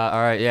 Genius. Yeah.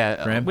 All right,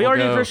 yeah. Graham? We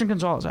already did Christian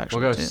Gonzalez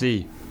actually. We'll go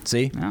C.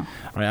 C. Yeah. All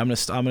right, I'm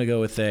gonna go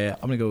with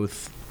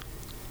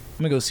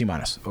C-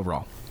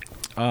 overall.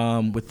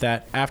 With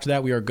that, after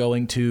that, we are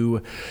going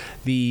to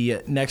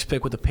the next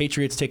pick with the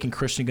Patriots taking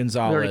Christian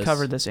Gonzalez. We already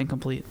covered this.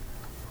 Incomplete.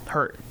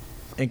 Hurt.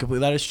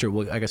 Incomplete. That is true.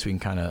 Well, I guess we can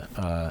kind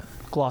of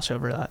gloss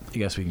over that. I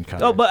guess we can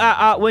kind of. Oh,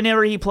 but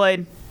whenever he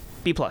played,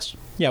 B+.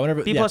 Yeah,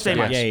 whenever B+, yeah,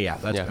 A-. Yeah.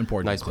 That's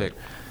important. Nice pick.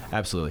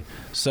 Absolutely.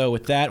 So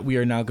with that, we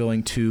are now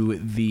going to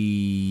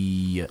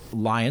the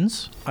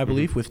Lions, I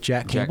believe, with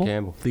Jack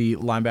Campbell, the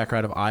linebacker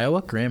out of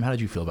Iowa. Graham, how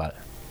did you feel about it?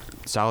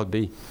 Solid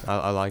B.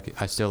 I like it.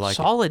 I still like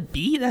Solid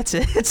B? That's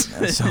it?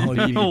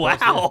 Solid B.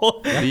 Wow.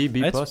 B+,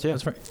 yeah.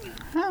 That's right.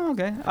 Oh,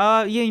 okay.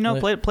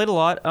 Played a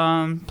lot.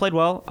 Played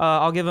well.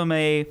 I'll give him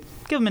an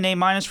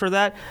A- for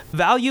that.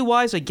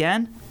 Value-wise,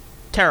 again,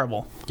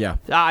 terrible.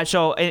 Yeah.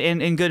 So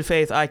in good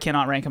faith, I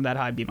cannot rank him that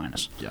high. B-.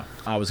 Yeah.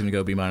 I was going to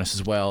go B-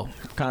 as well,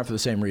 kind of for the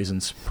same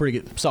reasons. Pretty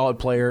good, solid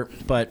player,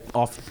 but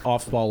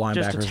off-ball linebackers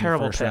Just a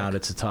terrible in the first pick. round.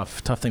 It's a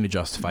tough thing to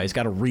justify. He's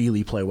got to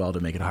really play well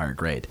to make it a higher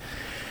grade.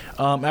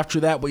 After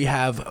that, we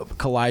have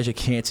Kalijah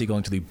Cansey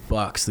going to the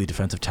Bucks, the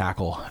defensive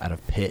tackle out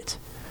of Pitt.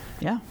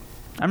 Yeah.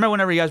 I remember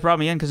whenever you guys brought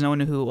me in because no one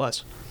knew who it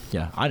was.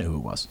 Yeah, I knew who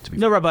it was, to be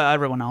No, fair. but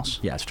everyone else.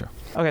 Yeah, it's true.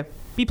 Okay.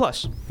 B+.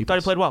 Thought he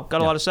played well.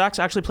 Got a lot of sacks.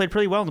 Actually played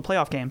pretty well in the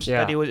playoff games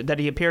that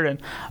he appeared in.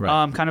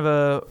 Right. Kind of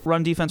a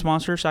run defense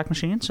monster, sack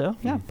machine. So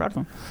yeah, proud of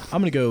him.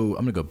 I'm gonna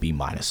go B-.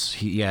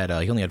 He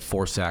only had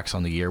 4 sacks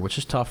on the year, which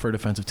is tough for a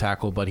defensive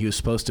tackle. But he was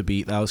supposed to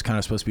be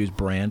his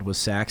brand was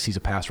sacks. He's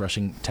a pass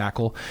rushing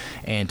tackle,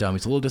 and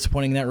he's a little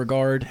disappointing in that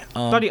regard.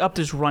 Thought he upped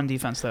his run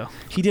defense though.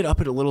 He did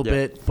up it a little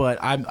bit, but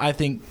I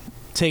think.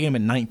 Taking him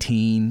at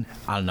 19,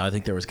 I don't know. I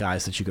think there was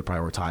guys that you could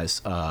prioritize.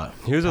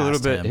 He was a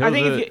little bit. I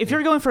think if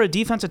you're going for a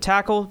defensive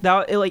tackle,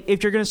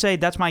 if you're going to say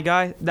that's my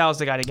guy, that was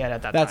the guy to get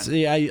at that time.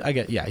 Yeah, I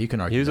get. Yeah, you can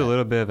argue. He was that. a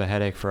little bit of a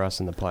headache for us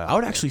in the playoffs. I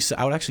would actually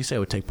say I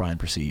would take Brian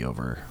Persee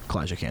over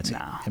Kalijah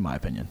Cansey, in my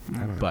opinion.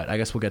 But I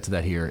guess we'll get to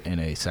that here in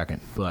a second.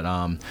 But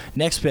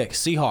next pick,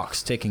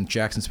 Seahawks taking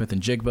Jackson Smith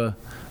and Jigba.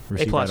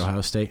 Receiver at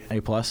Ohio State,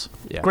 A+.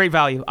 Yeah. Great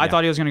value. I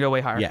thought he was going to go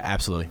way higher. Yeah,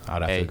 absolutely.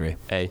 I'd have to agree.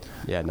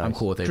 Yeah, nice. I'm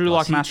cool with A+. Drew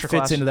Lock He masterclass.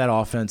 fits into that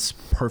offense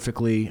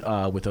perfectly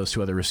with those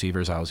 2 other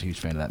receivers. I was a huge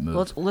fan of that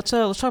move. Let's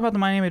talk about the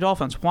Miami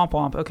Dolphins. Womp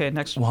womp. Okay,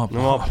 next. Womp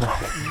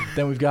womp.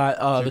 Then we've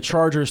got the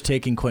Chargers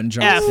taking Quentin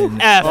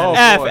Johnson. F.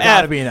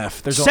 Gotta be an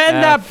F.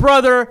 Send that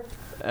brother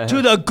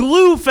to the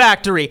glue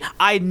factory.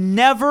 I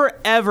never,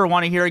 ever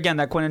want to hear again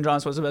that Quentin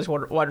Johnson was the best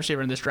wide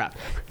receiver in this draft.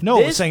 No,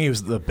 I was saying he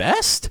was the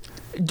best.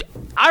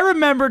 I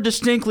remember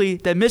distinctly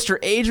that Mr.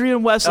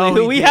 Adrian Wesley,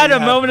 who we had a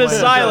moment of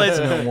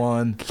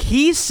silence,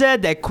 he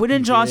said that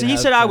Quentin Johnson, he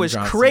said I was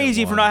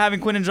crazy for not having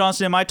Quentin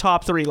Johnson in my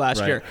top 3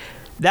 last year.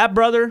 That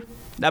brother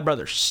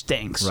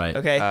stinks. Right.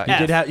 Okay.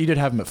 You did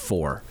have him at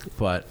 4,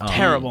 but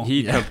terrible.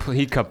 He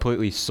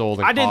completely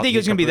sold. I didn't think it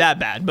was gonna be that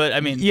bad, but I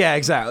mean. Yeah,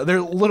 exactly.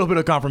 There's a little bit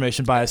of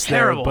confirmation bias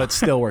there, but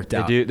still worked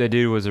out. The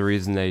dude was the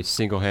reason they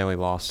single-handedly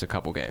lost a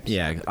couple games.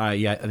 Yeah.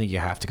 I think you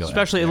have to go.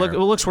 Especially it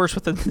looks worse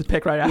with the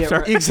pick right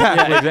after. Yeah,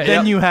 exactly.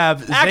 Then you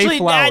have Zay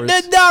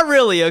Flowers. Not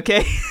really.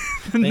 Okay.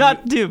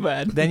 Not too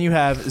bad. Then you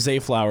have Zay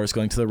Flowers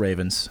going to the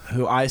Ravens,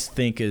 who I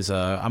think is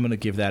I'm gonna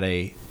give that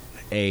a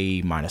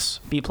B+.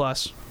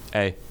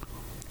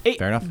 A.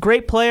 Fair enough.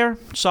 Great player.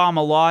 Saw him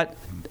a lot.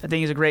 I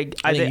think he's a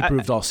great. I think he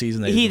improved all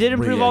season. He did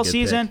improve all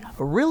season. Pick.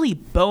 Really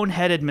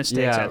boneheaded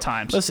mistakes at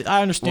times. Listen,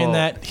 I understand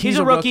that. He's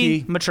a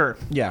rookie, mature.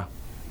 Yeah,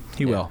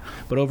 he will.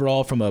 But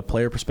overall, from a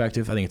player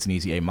perspective, I think it's an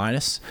easy A-.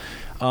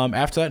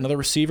 After that, another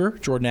receiver,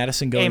 Jordan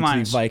Addison, going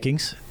to the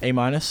Vikings.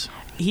 A-.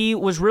 He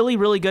was really,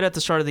 really good at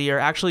the start of the year.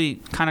 Actually,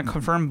 kind of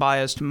confirmed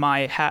biased.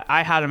 I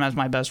had him as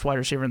my best wide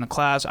receiver in the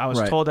class. I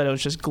was told that it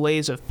was just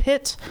glaze of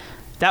Pitt.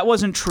 That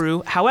wasn't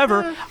true.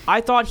 However, I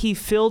thought he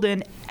filled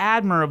in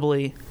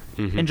admirably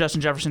in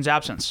Justin Jefferson's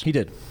absence. He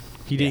did.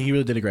 He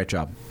really did a great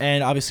job.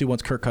 And obviously,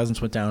 once Kirk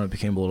Cousins went down, it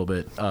became a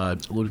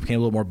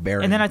little more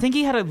barren. And then I think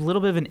he had a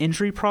little bit of an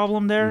injury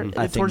problem there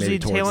towards the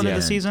tail end of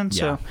the season.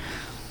 Yeah.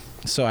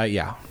 So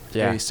yeah.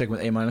 Are you sticking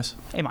with A-?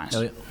 A-.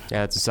 Elliot?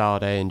 Yeah, it's a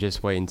solid A, and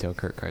just wait until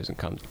Kirk Cousins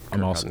comes.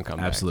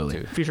 Absolutely.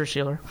 Back too. Future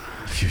Steeler.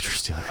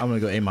 I'm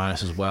going to go A-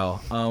 as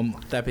well.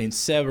 That being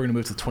said, we're going to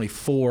move to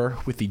 24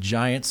 with the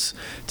Giants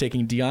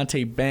taking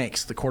Deonte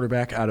Banks, the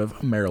quarterback out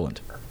of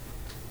Maryland.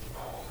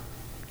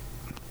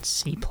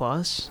 C+.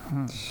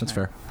 That's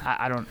fair.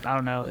 I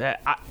don't know.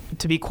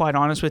 To be quite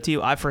honest with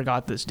you, I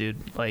forgot this dude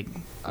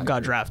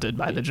got drafted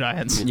by the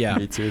Giants. Yeah,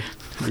 me too.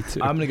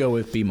 I'm gonna go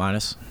with B-. I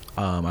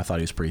thought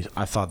he was pretty.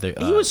 I thought that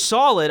he was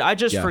solid. I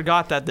just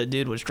forgot that the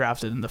dude was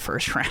drafted in the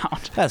first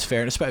round. That's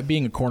fair. And despite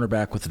being a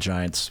cornerback with the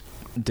Giants,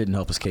 didn't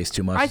help his case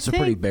too much. It's a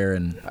pretty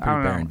barren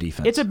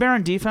defense. It's a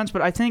barren defense,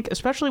 but I think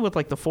especially with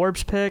like the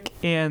Forbes pick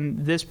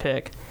and this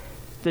pick,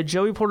 the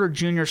Joey Porter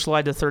Jr.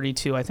 slide to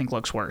 32, I think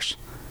looks worse.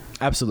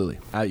 Absolutely.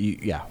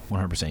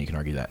 100% you can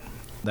argue that.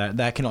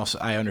 That can also,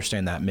 I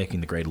understand that, making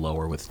the grade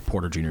lower with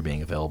Porter Jr.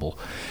 being available.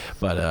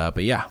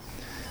 But yeah.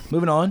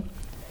 Moving on.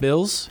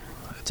 Bills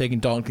taking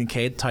Dalton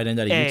Kincaid, tight end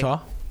out of Utah.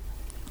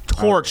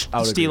 Torch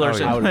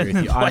Steelers. I would agree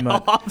with you. I'm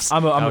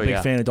a big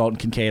fan of Dalton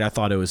Kincaid. I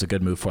thought it was a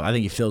good move for him. I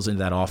think he fills into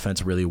that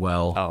offense really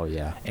well. Oh,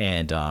 yeah.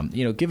 And,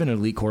 given an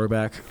elite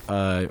quarterback,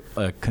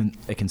 a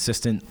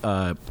consistent,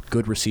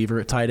 good receiver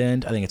at tight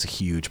end, I think it's a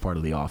huge part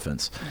of the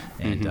offense.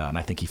 And, and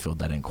I think he filled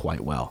that in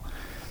quite well.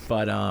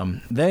 But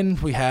then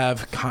we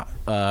have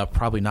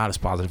probably not as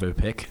positive of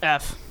a pick.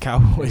 F.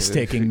 Cowboys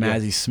taking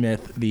Mazi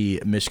Smith,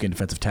 the Michigan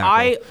defensive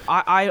tackle.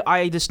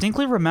 I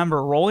distinctly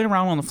remember rolling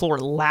around on the floor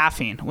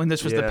laughing when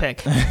this was the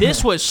pick.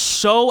 This was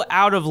so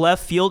out of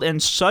left field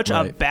and such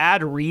a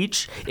bad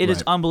reach. It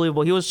is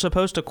unbelievable. He was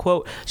supposed to,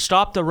 quote,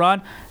 stop the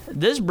run.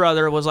 This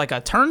brother was like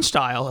a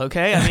turnstile,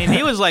 okay? I mean,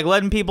 he was like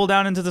letting people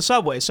down into the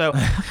subway. So,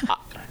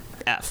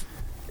 F.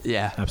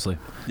 Yeah.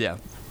 Absolutely. Yeah.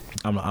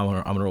 I'm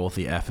gonna roll with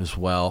the F as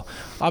well.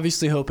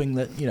 Obviously, hoping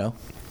that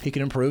he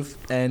can improve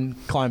and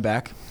climb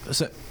back.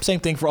 Same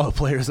thing for all the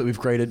players that we've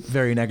graded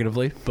very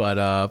negatively.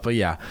 But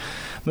yeah,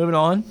 moving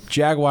on.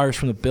 Jaguars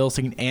from the Bills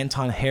taking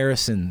Anton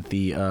Harrison,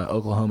 the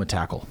Oklahoma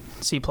tackle.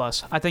 C+.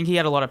 I think he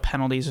had a lot of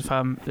penalties. If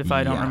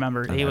I don't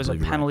remember, he was a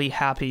penalty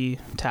happy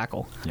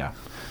tackle. Yeah.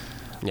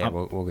 Yeah,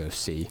 we'll go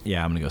C.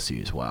 Yeah, I'm gonna go C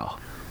as well.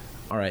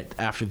 All right.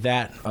 After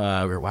that,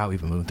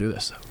 we've been moving through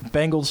this.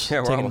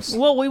 Bengals.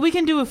 Well, we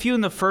can do a few in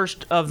the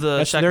first of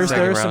the second.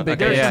 There's some big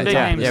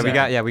names.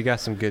 Yeah, we got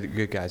some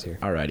good guys here.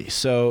 All righty.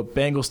 So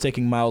Bengals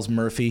taking Miles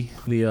Murphy,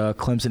 the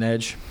Clemson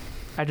edge.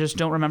 I just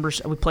don't remember.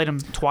 We played him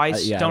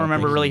twice. Don't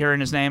remember really hearing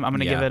his name. I'm going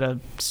to give it a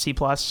C+.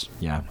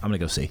 Yeah, I'm going to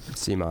go C.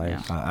 C-.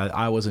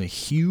 I wasn't a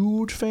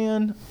huge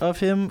fan of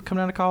him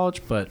coming out of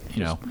college, but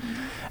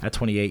at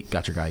 28,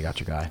 got your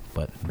guy,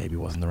 but maybe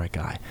wasn't the right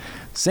guy.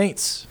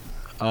 Saints.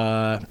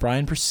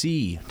 Brian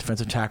Persee,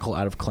 defensive tackle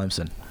out of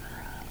Clemson.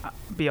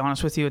 Be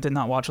honest with you, I did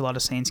not watch a lot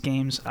of Saints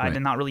games. I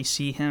did not really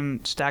see him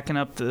stacking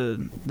up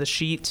the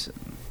sheet.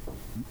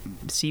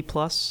 C+,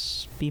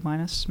 B-,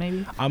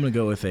 maybe. I'm gonna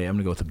go with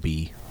a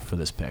B for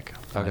this pick.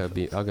 I'll go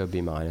B-.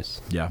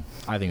 Yeah,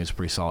 I think it's a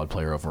pretty solid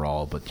player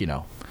overall, but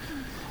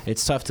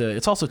it's tough to.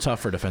 It's also tough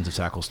for defensive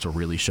tackles to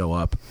really show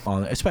up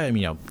on. Especially,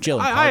 Jalen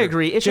Carter. I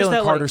agree. It's just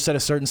that Carter set a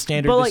certain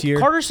standard this year.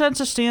 Carter sets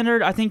a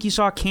standard. I think you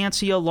saw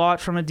Cansey a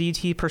lot from a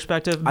DT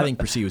perspective. I think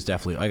Persee was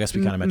definitely. I guess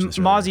we kind of mentioned this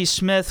earlier. Mazi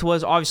Smith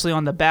was obviously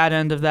on the bad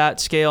end of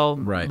that scale.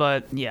 Right.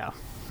 But yeah.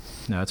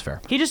 No, that's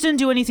fair. He just didn't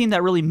do anything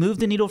that really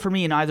moved the needle for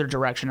me in either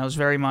direction. I was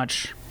very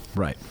much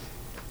right.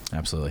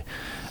 Absolutely.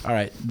 All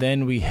right.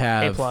 Then we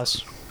have A+.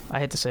 I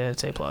hate to say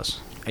it, it's A+.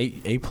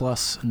 A+,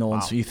 Nolan. Wow.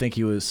 So you think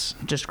he was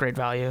just great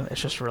value? It's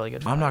just really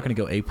good value. I'm not going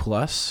to go A+,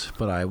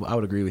 but I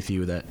would agree with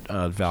you that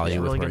value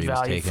with really where good he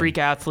value. was taken. Freak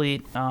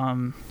athlete.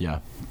 Yeah.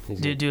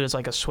 Dude is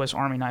like a Swiss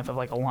Army knife of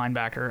like a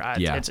linebacker.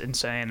 It's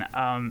insane.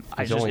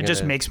 It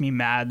just makes me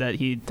mad that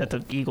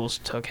the Eagles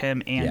took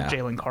him and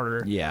Jalen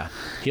Carter. Yeah,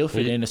 he'll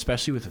fit in,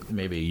 especially with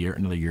maybe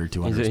another year or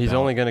two under his He's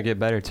belt. only going to get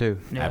better too.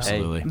 Yeah.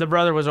 Absolutely. The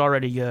brother was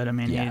already good. I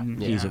mean,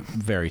 he's a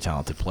very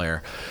talented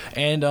player.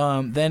 And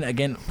then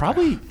again,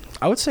 probably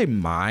I would say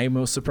my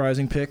most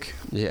surprising pick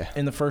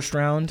in the first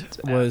round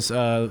was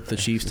the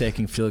Chiefs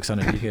taking Felix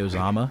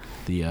Anudike-Uzomah,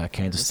 the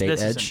Kansas State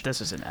edge.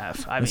 This is an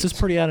F. This is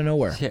pretty out of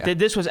nowhere. Yeah.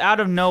 This was out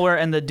of nowhere,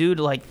 and the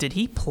dude, did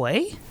he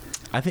play?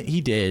 I think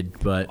he did,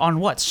 but on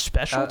what,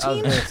 special teams? I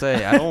was gonna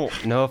say I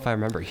don't know if I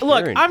remember hearing.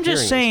 Look, I'm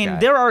just saying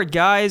there are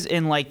guys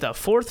in the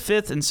 4th,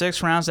 5th, and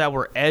 6th rounds that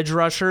were edge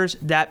rushers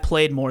that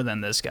played more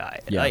than this guy.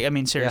 Yeah.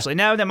 Seriously.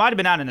 Now that might have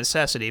been out of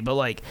necessity,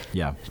 but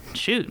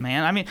shoot,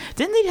 man. I mean,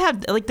 didn't they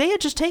have they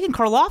had just taken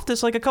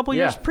Karlaftis a couple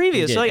years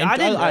previous?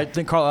 I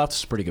think Karlaftis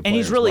is a pretty good player. And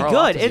he's really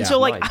good. And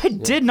so I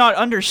did not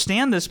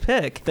understand this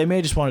pick. They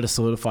may just wanted to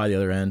solidify the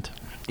other end.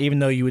 Even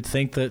though you would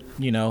think that,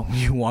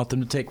 you want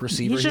them to take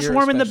receiver. He's just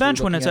warming the bench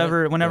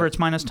whenever it's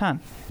 -10.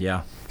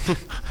 Yeah.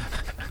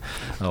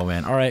 Oh,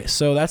 man. All right,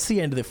 so that's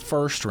the end of the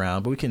first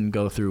round, but we can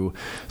go through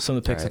some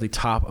of the picks at the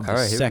top of the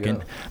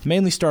second,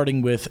 mainly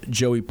starting with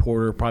Joey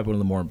Porter, probably one of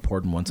the more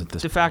important ones at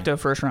this point. De facto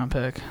first-round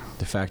pick.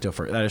 De facto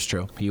first. That is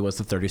true. He was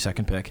the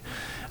 32nd pick.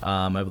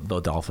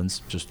 The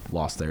Dolphins just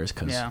lost theirs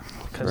because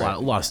a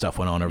lot of stuff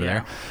went on over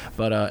there.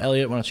 But,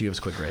 Elliot, why don't you give us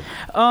a quick grade?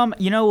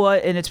 You know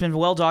what? And it's been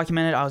well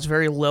documented. I was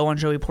very low on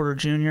Joey Porter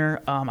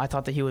Jr. I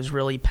thought that he was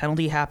really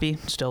penalty happy.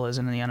 Still is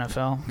in the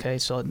NFL. Okay,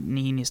 so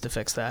he needs to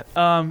fix that.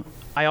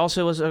 I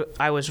also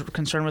was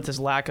concerned with his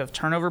lack of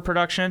turnover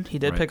production. He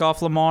did pick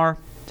off Lamar.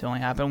 It only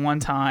happened one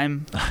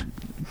time.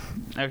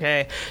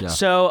 Okay. Yeah.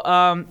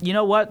 So, you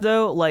know what,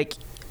 though? Like,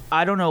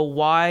 I don't know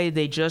why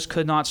they just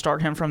could not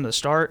start him from the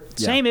start.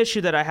 Yeah. Same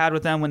issue that I had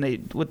with them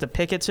with the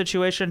Pickett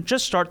situation.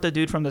 Just start the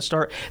dude from the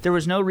start. There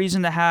was no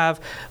reason to have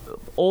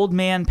old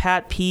man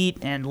Pat Pete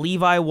and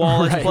Levi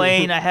Wallace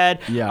playing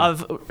ahead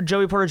of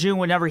Joey Porter Jr.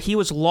 whenever he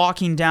was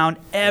locking down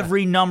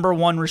every number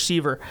one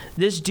receiver.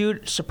 This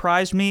dude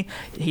surprised me.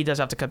 He does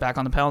have to cut back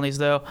on the penalties,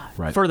 though.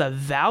 Right. For the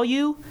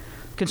value,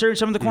 considering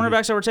some of the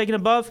cornerbacks that were taken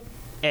above,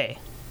 A.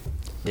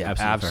 Yeah,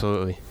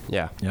 absolutely.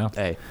 Yeah.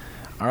 A.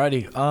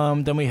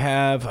 Alrighty. Then we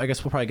have, I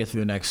guess we'll probably get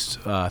through the next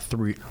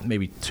three,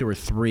 maybe two or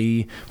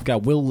three. We've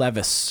got Will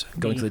Levis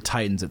going to the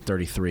Titans at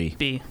 33.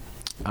 B.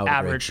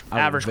 Average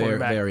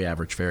quarterback. Very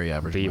average.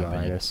 B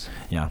minus.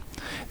 Yeah.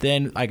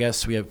 Then I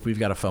guess we've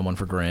got a fun one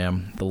for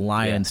Graham. The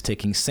Lions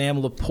taking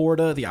Sam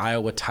Laporta, the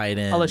Iowa tight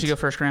end. I'll let you go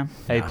first, Graham.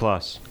 A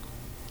plus.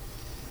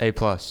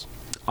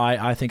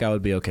 I think I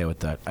would be okay with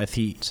that.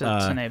 It's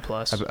an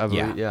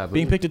A+.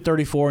 Being picked at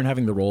 34 and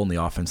having the role in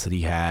the offense that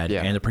he had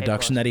and the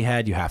production that he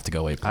had, you have to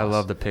go A+. I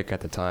love the pick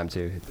at the time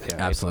too. Yeah,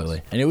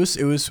 absolutely. And it was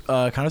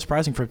kind of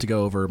surprising for it to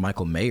go over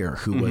Michael Mayer,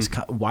 who was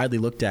widely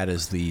looked at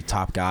as the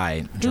top guy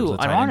in terms of the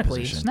tight end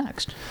position. He's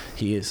next.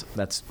 He is.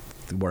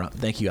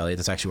 Thank you, Elliot.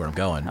 That's actually where I'm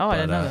going. Oh, I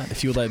didn't know that.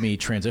 If you would let me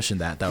transition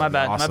that would be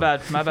awesome.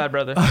 My bad,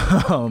 brother.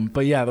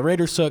 But yeah, the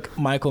Raiders took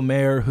Michael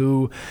Mayer,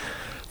 who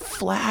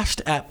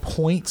flashed at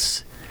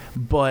points.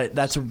 But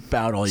that's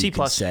about all you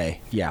can say.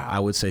 Yeah, I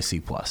would say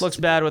C+. Looks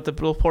bad with the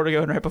Porter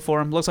going right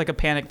before him. Looks like a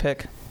panic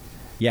pick.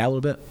 Yeah, a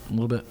little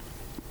bit.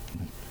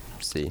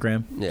 C.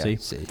 Graham? Yeah, C.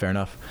 Fair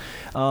enough.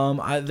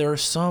 There are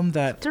some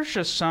that... There's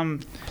just some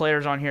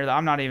players on here that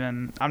I'm not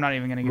even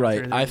going to go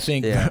through these. I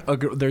think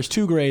there's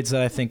two grades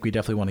that I think we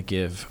definitely want to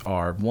give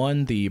are,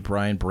 one, the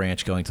Brian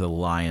Branch going to the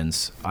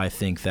Lions. I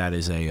think that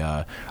is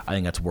I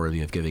think that's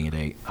worthy of giving it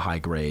a high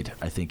grade.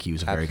 I think he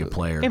was a very good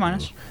player. A-. A-.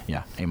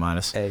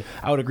 A.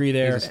 I would agree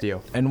there. He's a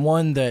steal. And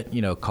one that,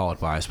 call it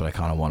bias, but I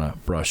kind of want to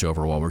brush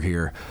over while we're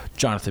here.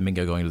 Jonathan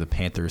Mingo going to the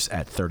Panthers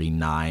at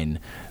 39.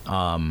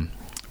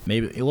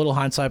 Maybe a little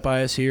hindsight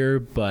bias here,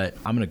 but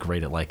I'm going to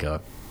grade it like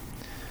a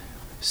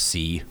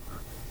C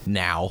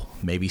now,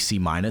 maybe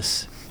C-.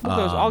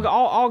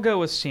 I'll go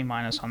with C- on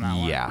that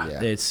one.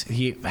 Yeah.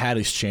 He had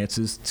his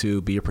chances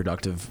to be a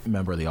productive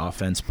member of the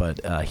offense, but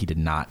he did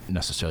not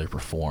necessarily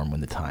perform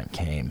when the time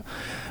came.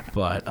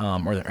 But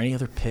are there any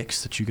other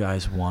picks that you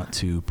guys want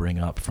to bring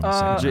up from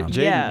the second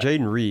round?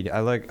 Jaden Reed. I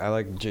like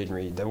Jaden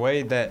Reed. The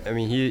way that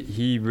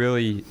he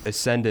really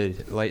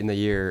ascended late in the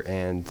year,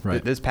 and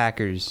this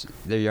Packers,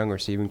 their young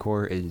receiving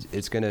core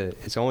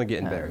it's only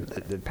getting better.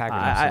 The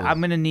Packers. I'm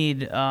gonna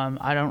need.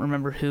 I don't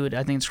remember who.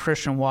 I think it's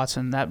Christian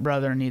Watson. That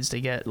brother needs to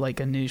get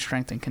like a new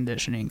strength and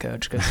conditioning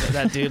coach because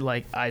that dude,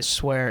 I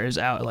swear, is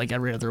out like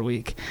every other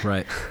week.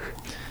 Right.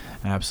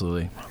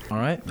 Absolutely. All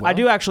right. Well, I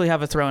do actually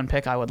have a throw-in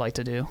pick I would like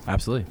to do.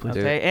 Absolutely. Please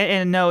do.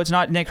 And no, it's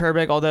not Nick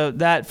Herbig, although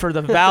that for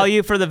the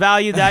value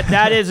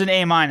that is an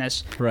A-.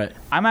 Right.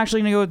 I'm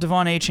actually going to go with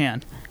Devon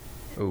Achane.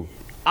 Ooh.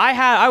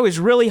 I was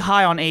really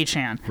high on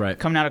Achane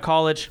coming out of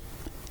college.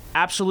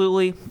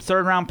 Absolutely.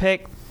 Third-round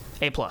pick,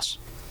 A+.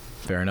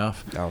 Fair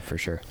enough. Oh, for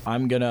sure.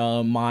 I'm going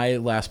to my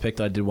last pick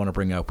that I did want to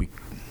bring up, we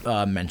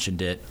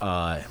mentioned it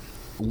a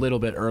little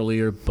bit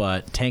earlier,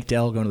 but Tank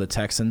Dell going to the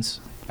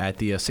Texans at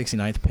the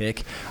 69th pick.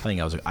 I think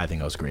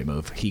that was a great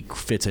move. He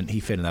fit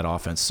in that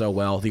offense so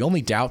well. The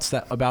only doubts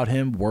about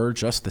him were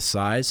just the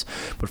size,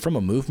 but from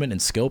a movement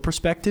and skill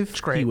perspective,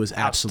 he was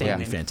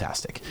absolutely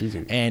fantastic.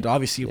 And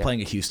obviously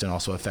playing at Houston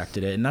also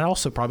affected it, and that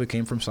also probably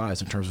came from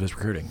size in terms of his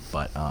recruiting.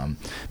 But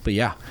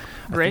yeah,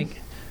 grade.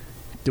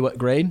 Do what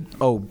grade?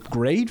 Oh,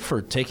 grade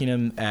for taking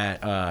him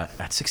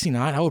at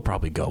 69. I would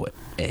probably go with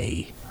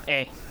A.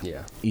 A.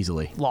 Yeah.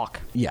 Easily. Lock.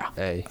 Yeah.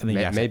 A. I think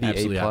maybe A+.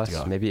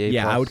 Maybe A+.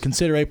 Yeah, I would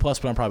consider A+,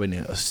 but I'm probably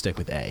going to stick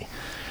with A.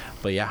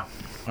 But yeah.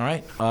 All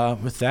right.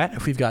 With that,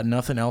 if we've got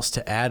nothing else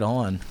to add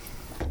on,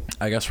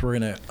 I guess we're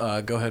going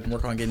to go ahead and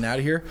work on getting out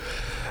of here.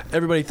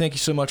 Everybody, thank you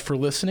so much for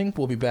listening.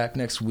 We'll be back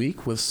next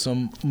week with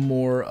some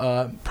more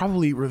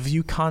probably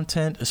review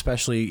content,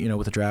 especially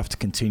with the draft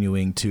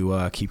continuing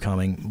to keep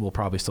coming. We'll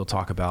probably still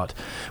talk about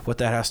what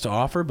that has to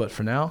offer. But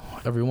for now,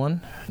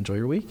 everyone, enjoy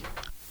your week.